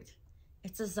cute.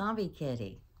 It's a zombie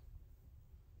kitty.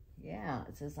 Yeah,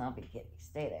 it's a zombie kitty.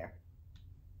 Stay there.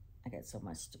 I got so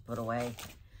much to put away.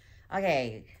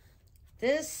 Okay,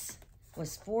 this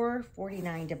was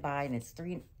 $4.49 to buy, and it's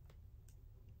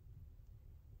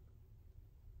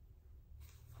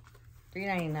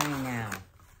 $3.99 now.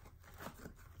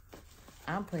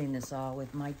 I'm putting this all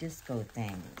with my disco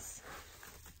things,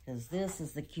 because this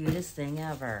is the cutest thing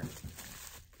ever.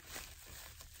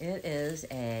 It is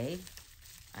I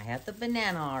have the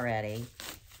banana already.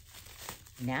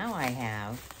 Now I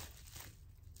have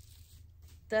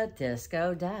the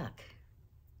disco duck.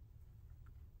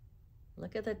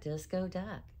 Look at the disco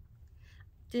duck.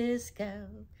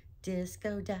 Disco,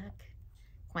 disco duck.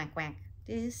 Quack, quack.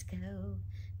 Disco,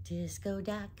 disco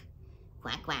duck.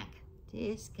 Quack, quack.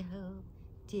 Disco,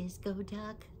 disco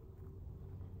duck.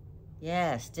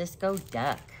 Yes, disco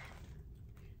duck.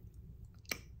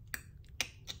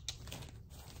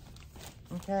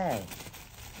 Okay,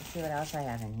 let's see what else I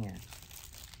have in here.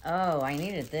 Oh, I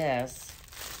needed this.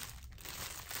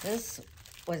 This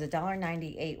was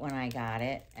 $1.98 when I got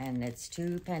it, and it's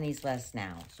 2 pennies less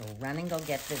now. So run and go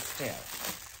get this too.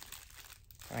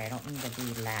 Sorry, I don't mean to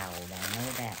be loud. I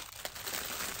know that.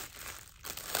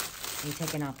 Me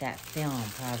taking off that film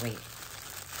probably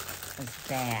was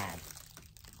bad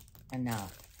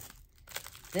enough.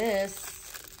 This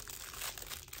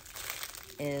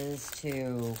is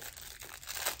to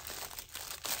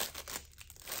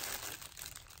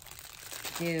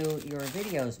do your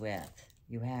videos with.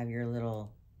 You have your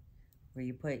little, where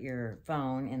you put your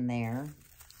phone in there.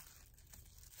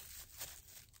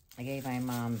 I gave my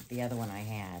mom the other one I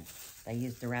had. I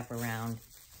used to wrap around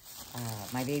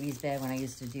my baby's bed when I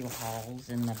used to do hauls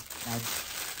in my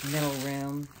middle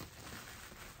room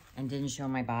and didn't show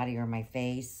my body or my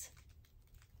face.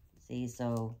 See,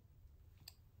 so,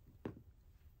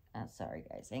 sorry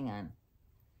guys, hang on.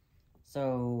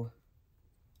 So,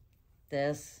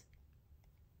 this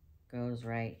goes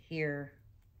right here,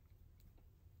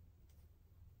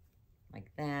 like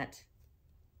that.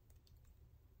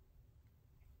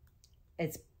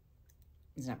 It's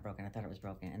not broken. I thought it was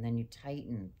broken. And then you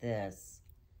tighten this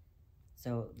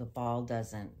so the ball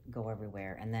doesn't go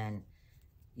everywhere. And then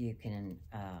you can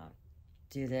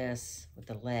do this with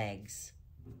the legs.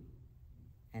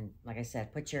 And like I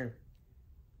said, put your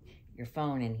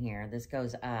phone in here. This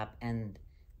goes up and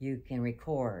you can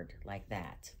record like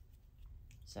that.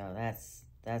 So that's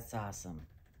awesome.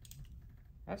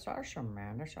 That's awesome,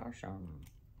 man. That's awesome.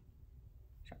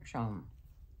 That's awesome.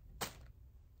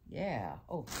 Yeah.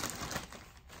 Oh.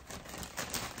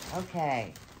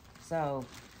 Okay. So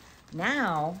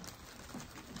now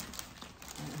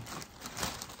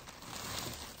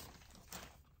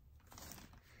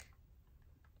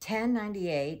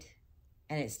 $10.98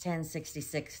 and it's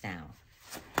 $10.66 now.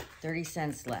 30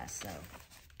 cents less, so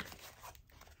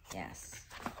yes.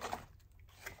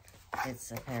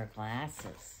 It's a pair of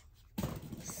glasses.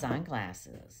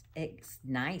 Sunglasses. It's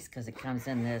nice because it comes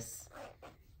in this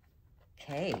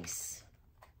case.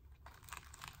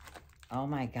 Oh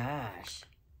my gosh.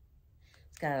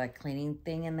 It's got a cleaning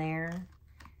thing in there.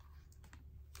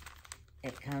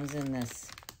 It comes in this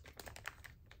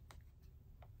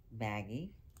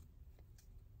baggie.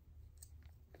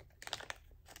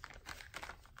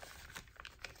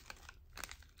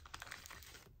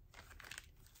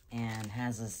 And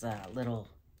has this little,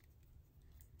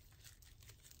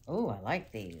 oh, I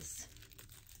like these.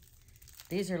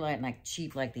 These are like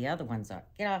cheap like the other ones are.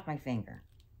 Get off my finger.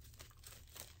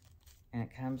 And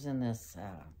it comes in this,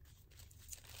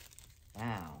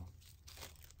 wow.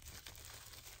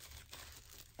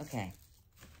 Okay.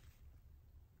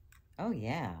 Oh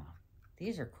yeah,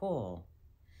 these are cool.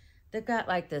 They've got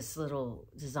like this little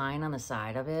design on the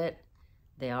side of it.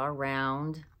 They are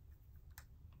round.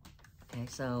 Okay,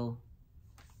 so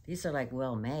these are like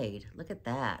well made. Look at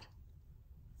that.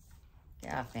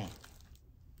 Get off me.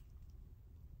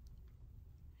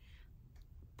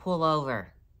 Pull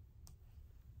over.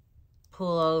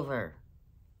 Pull over.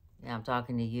 Yeah, I'm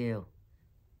talking to you.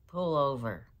 Pull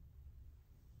over.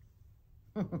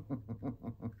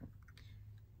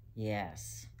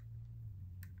 Yes.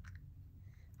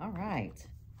 All right.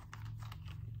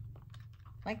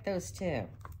 Like those too.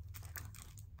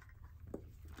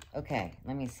 Okay,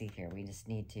 let me see here. We just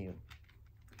need to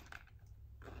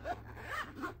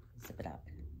zip it up.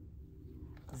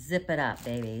 Zip it up,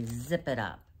 baby. Zip it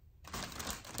up.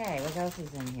 Okay, what else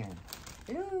is in here?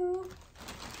 Ooh.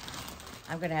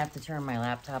 I'm going to have to turn my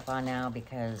laptop on now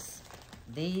because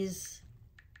these,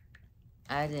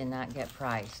 I did not get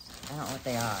priced. I don't know what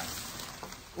they are.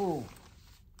 Ooh,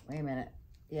 wait a minute.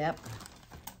 Yep.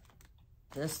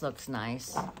 This looks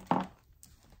nice.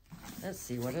 Let's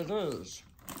see what it is.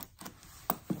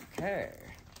 Okay.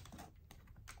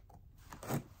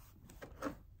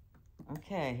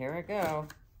 Okay, here we go.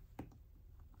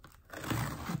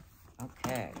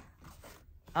 Okay.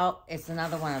 Oh, it's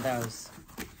another one of those.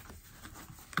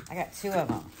 I got two of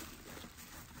them.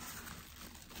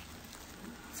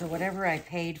 So whatever I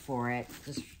paid for it,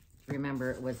 just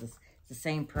remember it was the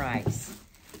same price.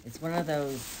 It's one of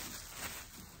those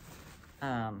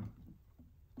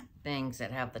things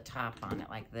that have the top on it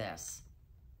like this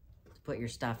to put your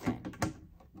stuff in.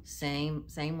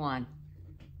 Same one.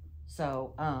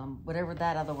 So whatever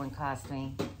that other one cost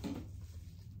me,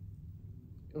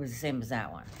 it was the same as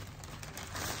that one.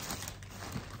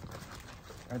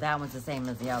 Or that one's the same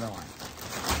as the other one.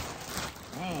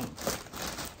 Dang.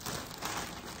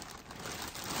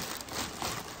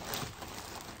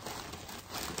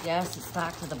 Yes, it's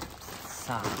stuck to the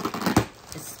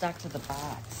It's stuck to the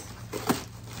box.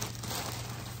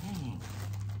 Dang.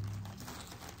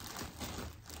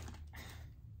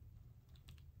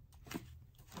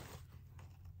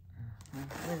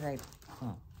 What did I?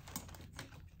 Oh.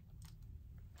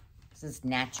 This is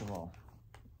natural.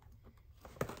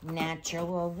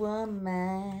 Natural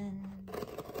woman.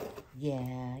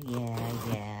 Yeah, yeah,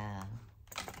 yeah.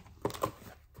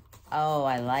 Oh,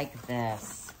 I like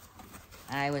this.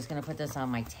 I was going to put this on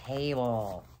my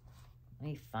table. Let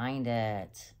me find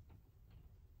it.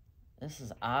 This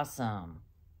is awesome.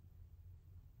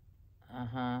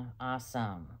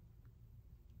 Awesome.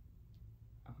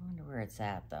 I wonder where it's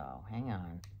at, though. Hang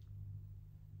on.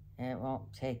 It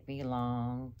won't take me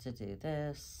long to do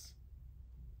this.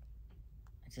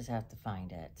 I just have to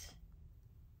find it.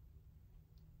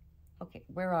 Okay,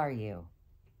 where are you?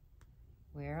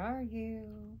 Where are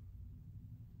you?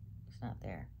 It's not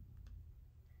there.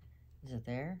 Is it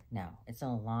there? No, it's a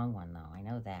long one, though. I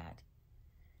know that.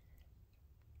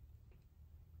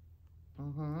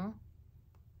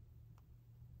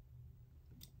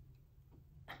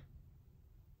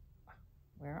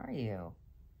 Where are you?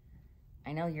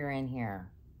 I know you're in here.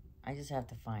 I just have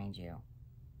to find you.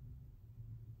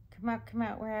 Come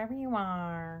out, wherever you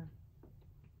are.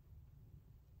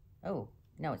 Oh,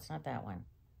 no, it's not that one.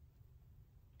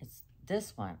 It's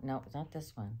this one. No, it's not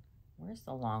this one. Where's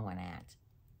the long one at?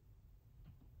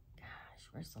 Gosh,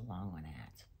 where's the long one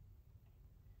at?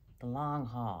 The long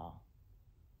haul.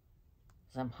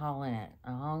 Because I'm hauling it.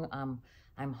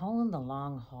 I'm hauling the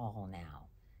long haul now.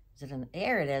 Is it in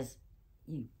there? It is.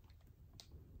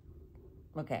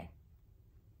 Okay.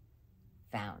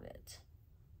 Found it.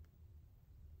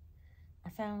 I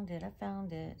found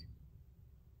it.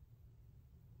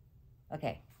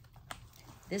 Okay.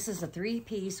 This is a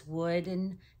 3-piece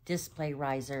wooden display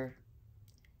riser.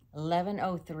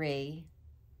 $11.03.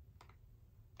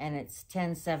 And it's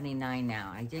 $10.79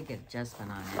 now. I did get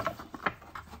adjustment on it.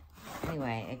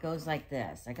 Anyway, it goes like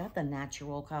this. I got the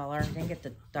natural color. I didn't get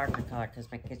the darker color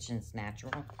because my kitchen's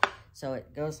natural. So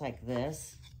it goes like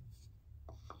this.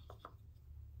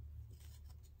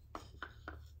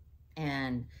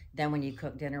 And then when you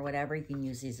cook dinner or whatever, you can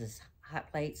use these as hot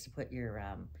plates to put your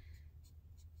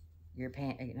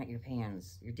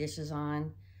dishes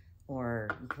on. Or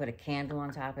you put a candle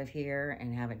on top of here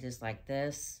and have it just like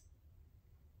this.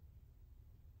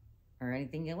 Or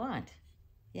anything you want.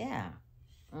 Yeah.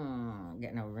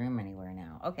 Get no room anywhere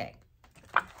now. Okay.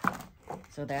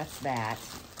 So that's that.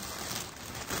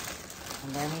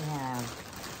 And then we have,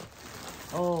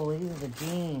 oh, these are the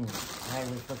jeans I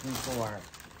was looking for.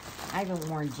 I haven't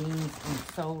worn jeans in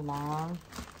so long.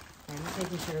 I'm just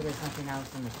making sure there's nothing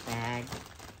else in this bag.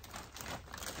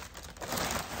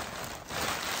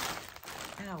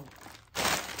 Ow.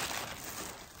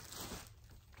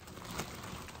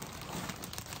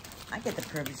 I get the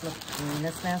privilege to clean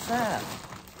this mess up.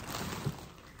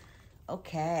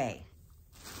 Okay.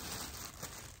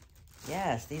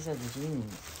 Yes, these are the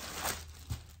jeans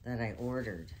that I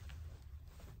ordered.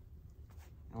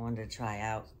 I wanted to try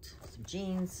out some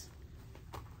jeans.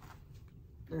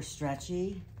 They're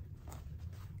stretchy.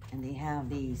 And they have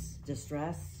these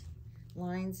distress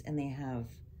lines. And they have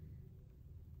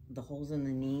the holes in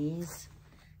the knees,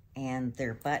 and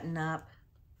they're button up.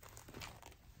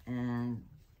 And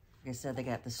like I said, they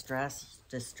got distressed,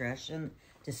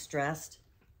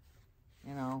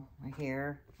 you know, right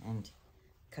here, and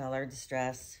color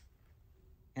distress,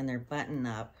 and they're button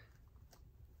up.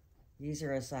 These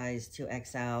are a size 2XL,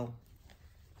 so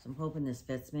I'm hoping this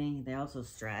fits me. They also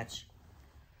stretch,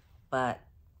 but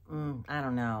I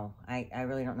don't know. I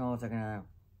really don't know if they're gonna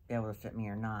be able to fit me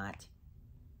or not.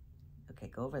 Okay,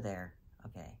 go over there.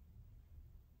 Okay,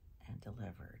 and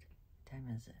delivered. What time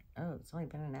is it? Oh, it's only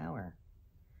been an hour.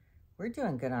 We're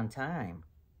doing good on time.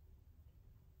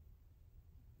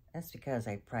 That's because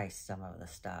I priced some of the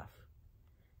stuff.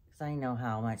 Because I know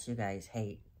how much you guys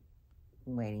hate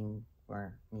waiting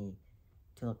for me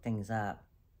to look things up.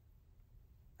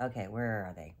 Okay, where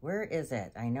are they? Where is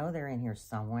it? I know they're in here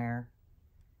somewhere.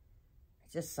 I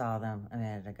just saw them a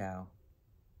minute ago.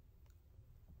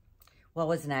 Well, it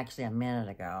wasn't actually a minute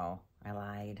ago. I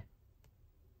lied.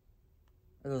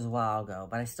 It was a while ago,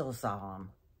 but I still saw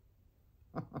them.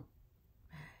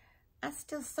 I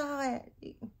still saw it.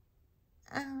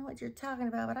 I don't know what you're talking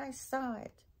about, but I saw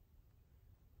it.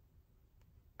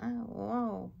 Oh,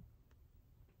 whoa.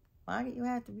 Why do you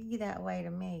have to be that way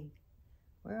to me?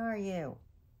 Where are you?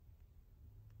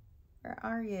 Where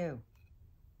are you?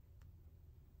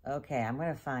 Okay, I'm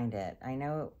going to find it. I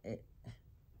know it.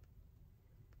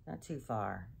 Not too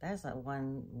far. That's that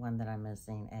one that I'm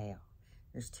missing.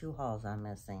 There's 2 hauls I'm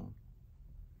missing.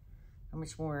 How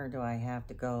much more do I have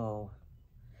to go?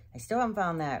 I still haven't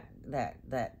found that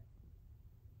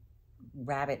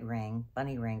rabbit ring,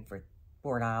 bunny ring for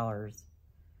 $4.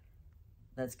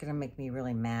 That's gonna make me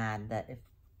really mad that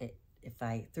if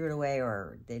I threw it away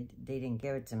or they didn't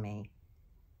give it to me.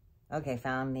 Okay,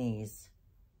 found these.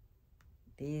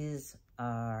 These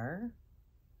are,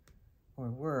 or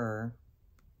were,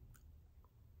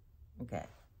 okay.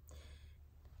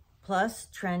 Plus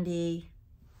trendy,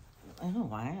 oh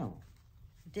wow.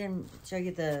 Didn't show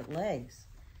you the legs.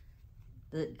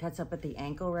 It cuts up at the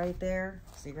ankle right there.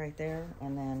 See right there?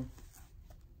 And then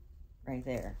right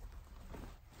there.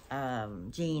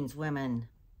 Jeans, women,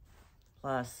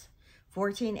 plus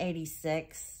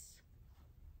 $14.86.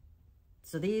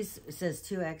 So these, it says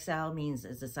 2XL, means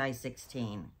it's a size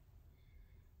 16.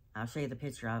 I'll show you the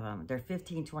picture of them. They're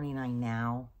 $15.29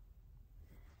 now.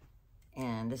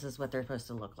 And this is what they're supposed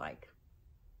to look like.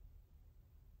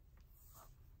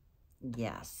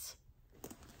 Yes.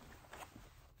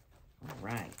 All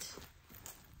right.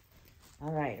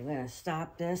 All right, I'm going to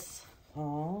stop this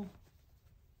haul.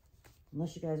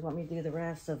 Unless you guys want me to do the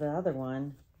rest of the other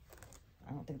one.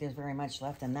 I don't think there's very much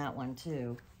left in that one,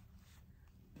 too.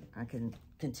 I can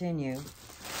continue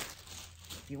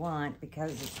if you want,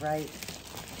 because it's right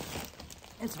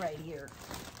here.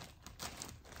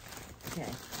 Okay.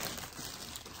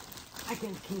 I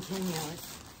can continue.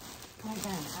 It's only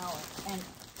been an hour.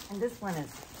 And this one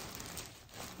is...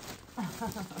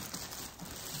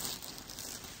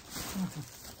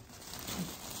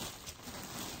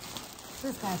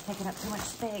 This guy's taking up too much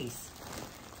space.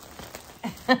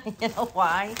 You know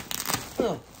why?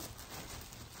 Ugh.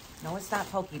 No, it's not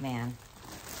Pokemon.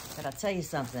 But I'll tell you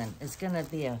something. It's going to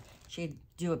be she'd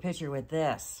do a picture with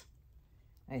this.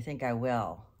 I think I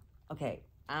will. Okay.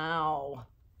 Ow.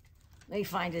 Let me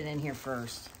find it in here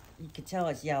first. You can tell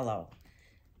it's yellow.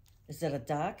 Is it a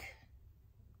duck?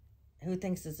 Who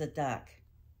thinks it's a duck?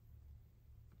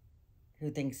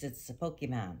 Who thinks it's a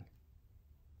Pokemon?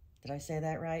 Did I say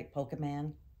that right?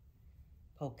 Pokemon?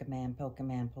 Pokemon,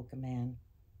 Pokemon, Pokemon.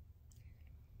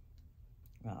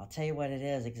 Well, I'll tell you what it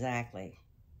is exactly.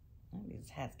 This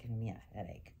hat's giving me a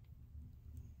headache.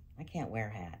 I can't wear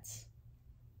hats.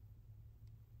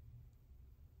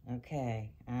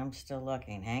 Okay, I'm still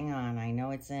looking. Hang on, I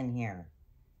know it's in here.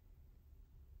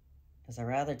 Because I'd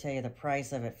rather tell you the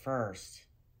price of it first.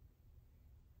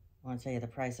 I want to tell you the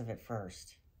price of it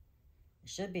first. It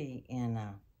should be in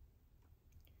a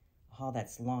haul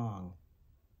that's long.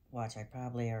 Watch, I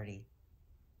probably already...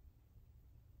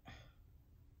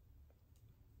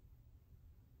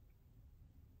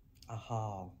 A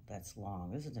haul that's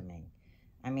long. Listen to me.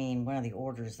 I mean, one of the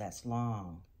orders that's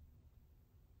long.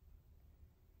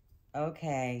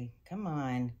 Okay, come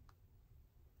on.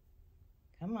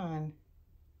 Come on.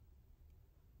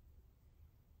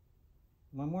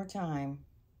 One more time.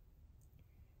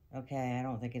 Okay, I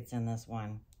don't think it's in this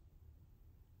one.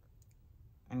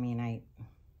 I mean, I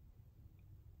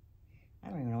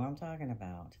don't even know what I'm talking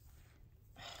about.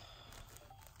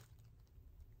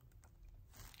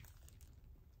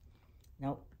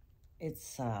 Nope.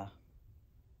 It's up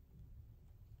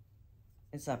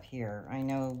here. I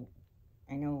know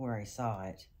where I saw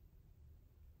it.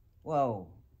 Whoa.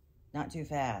 Not too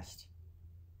fast,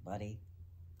 buddy.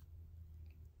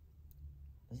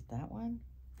 Is it that one?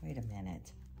 Wait a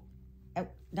minute. Oh,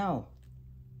 no.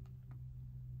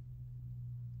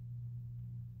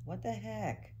 What the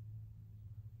heck?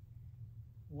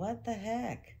 What the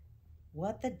heck?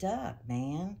 What the duck,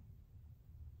 man?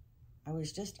 I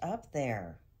was just up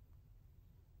there.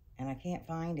 And I can't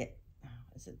find it. Oh,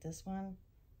 is it this one?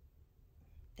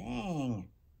 Dang.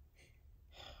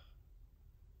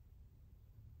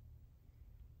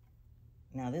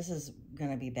 Now this is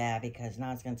going to be bad because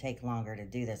now it's going to take longer to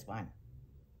do this one.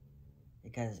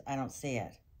 Because I don't see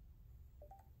it.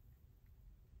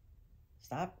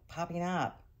 Stop popping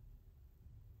up.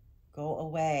 Go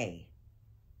away.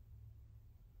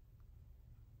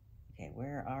 Okay,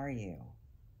 where are you?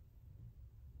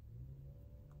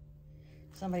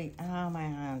 Somebody, oh my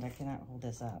hand, I cannot hold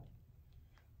this up.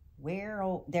 Where,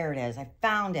 oh, there it is. I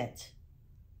found it.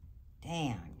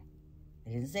 Dang. I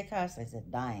didn't say cuss, I said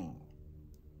dying.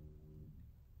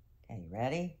 Okay, you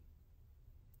ready?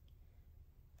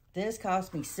 This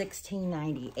cost me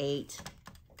 $16.98,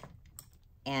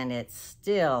 and it's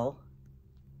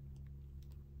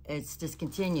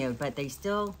discontinued, but they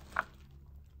still, let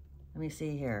me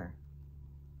see here.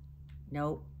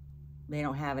 Nope, they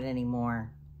don't have it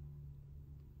anymore.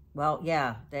 Well,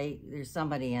 yeah, there's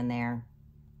somebody in there.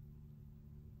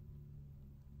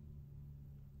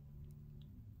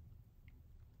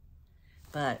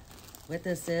 But what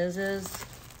this is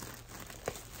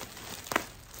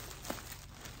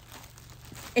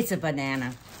it's a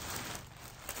banana.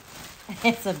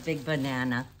 It's a big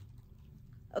banana.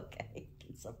 Okay,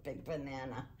 it's a big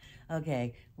banana.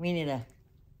 Okay, we need a...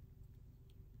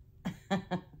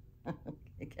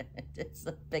 It's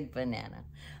a big banana.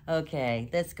 Okay,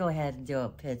 let's go ahead and do a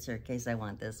picture in case I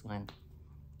want this one.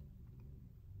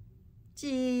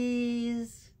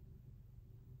 Jeez.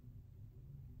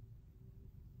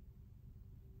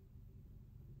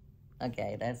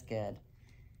 Okay, that's good.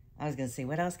 I was gonna see,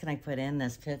 what else can I put in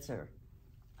this picture?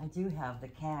 I do have the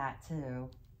cat too.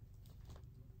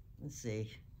 Let's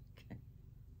see. Okay.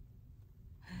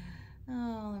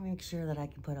 Oh, let me make sure that I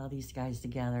can put all these guys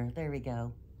together. There we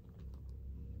go.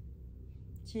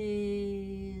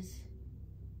 Jeez.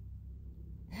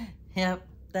 Yep,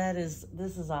 this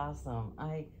is awesome.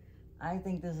 I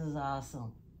think this is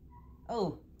awesome.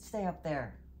 Oh, stay up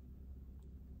there.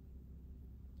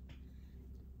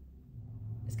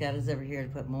 It's got us over here to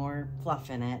put more fluff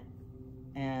in it.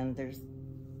 And there's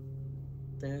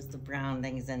the brown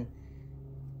things, and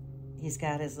he's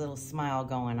got his little smile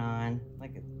going on.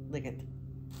 Look at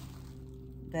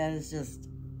that is just,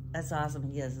 that's awesome.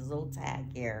 He has his little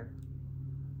tag here.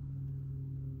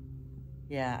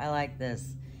 Yeah, I like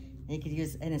this. You could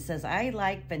use, and it says, I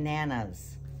like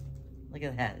bananas. Look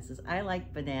at that. It says, I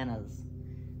like bananas.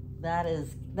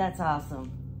 That's awesome.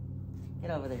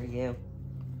 Get over there, you.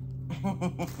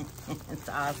 It's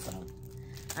awesome.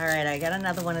 All right, I got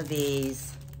another one of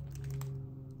these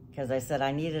because I said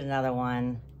I needed another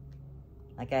one.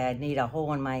 Like I need a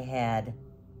hole in my head.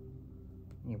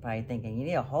 You're probably thinking, you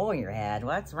need a hole in your head?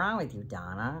 What's wrong with you,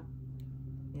 Donna?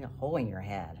 You need a hole in your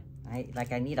head. I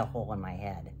need a hole in my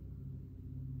head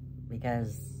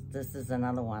because this is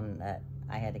another one that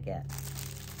I had to get.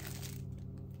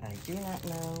 I do not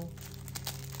know.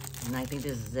 And I think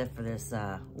this is it for this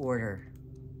order.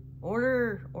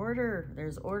 Order,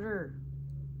 there's order.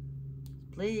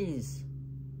 Please,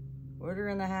 order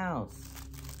in the house.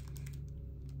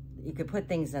 You could put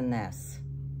things in this.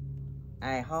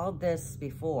 I hauled this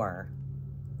before.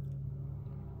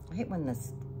 I hate when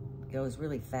this goes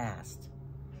really fast.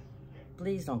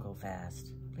 Please don't go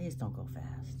fast. Please don't go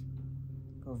fast.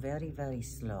 Go very, very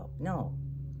slow. No,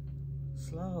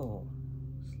 slow,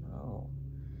 slow.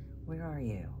 Where are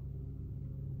you?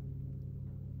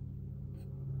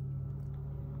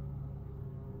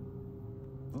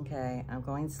 Okay, I'm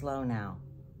going slow now.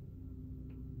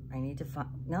 I need to find,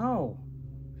 no.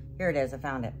 Here it is, I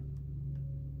found it.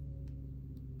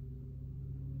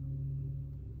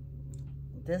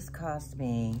 This cost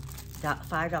me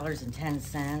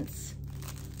 $5.10.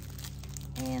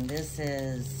 And this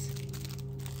is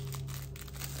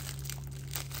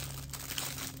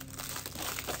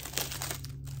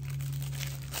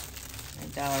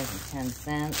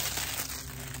 $5.10.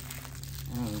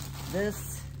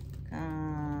 This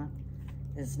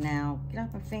is now, get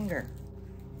off my finger.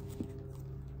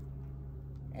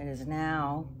 It is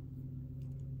now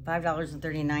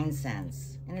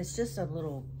 $5.39. And it's just a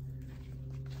little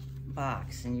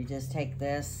box. And you just take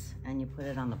this and you put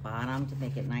it on the bottom to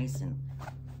make it nice and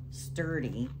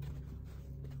sturdy.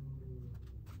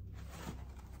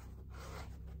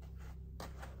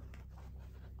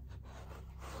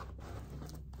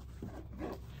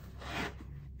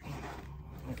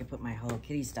 put my Hello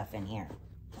Kitty stuff in here.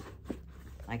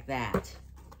 Like that.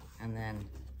 And then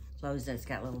close it. It's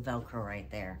got a little Velcro right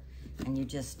there. And you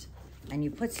just, and you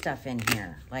put stuff in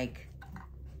here. Like,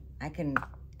 I can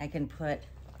put,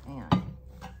 hang on.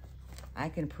 I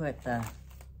can put the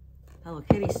Hello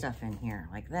Kitty stuff in here.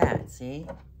 Like that, see?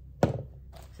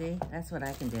 See? That's what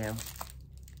I can do.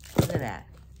 Look at that.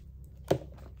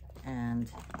 And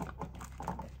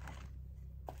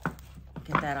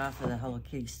get that off of the Hello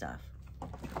Kitty stuff.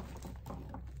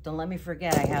 Don't let me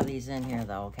forget I have these in here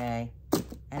though, okay?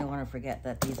 I don't want to forget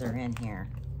that these are in here.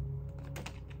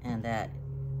 And that,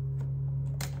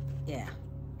 yeah.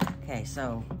 Okay,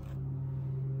 so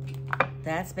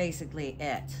that's basically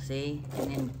it, see?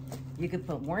 And then you could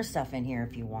put more stuff in here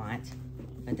if you want,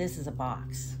 but this is a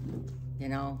box, you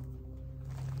know?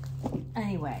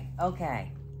 Anyway,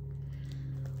 okay.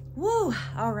 Woo!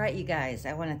 All right, you guys,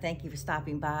 I want to thank you for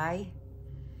stopping by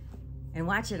and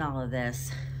watching all of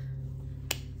this.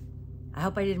 I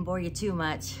hope I didn't bore you too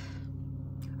much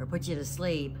or put you to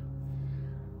sleep.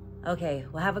 Okay,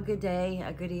 well, have a good day,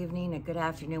 a good evening, a good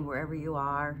afternoon, wherever you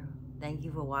are. Thank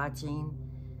you for watching.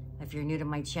 If you're new to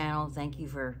my channel, thank you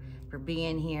for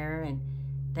being here, and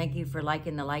thank you for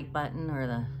liking the like button or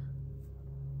the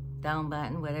down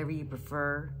button, whatever you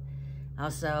prefer.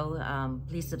 Also,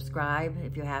 please subscribe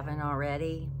if you haven't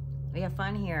already. We have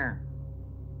fun here.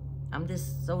 I'm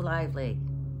just so lively.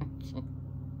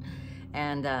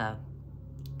 And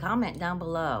comment down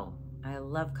below. I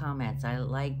love comments. I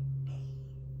like,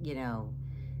 you know,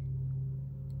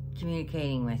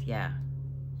 communicating with you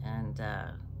and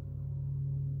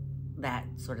that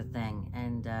sort of thing.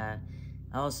 And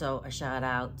also a shout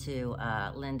out to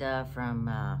Linda from,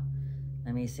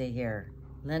 let me see here.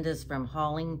 Linda's from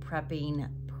Hauling Prepping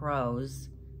Pros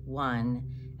 1,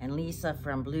 and Lisa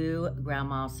from Blue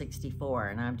Grandma 64,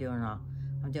 and I'm doing a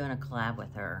collab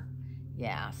with her.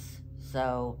 Yes,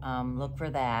 so look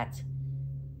for that.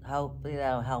 Hopefully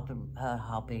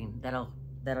that'll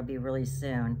that'll be really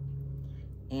soon.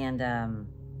 And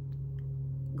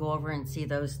go over and see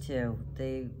those two.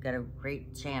 They've got a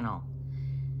great channel.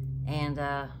 And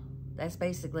that's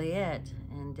basically it.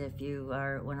 And if you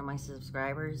are one of my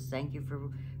subscribers, thank you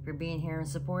for being here and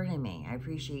supporting me. I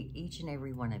appreciate each and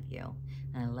every one of you.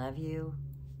 And I love you.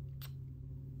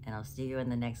 And I'll see you in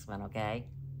the next one, okay?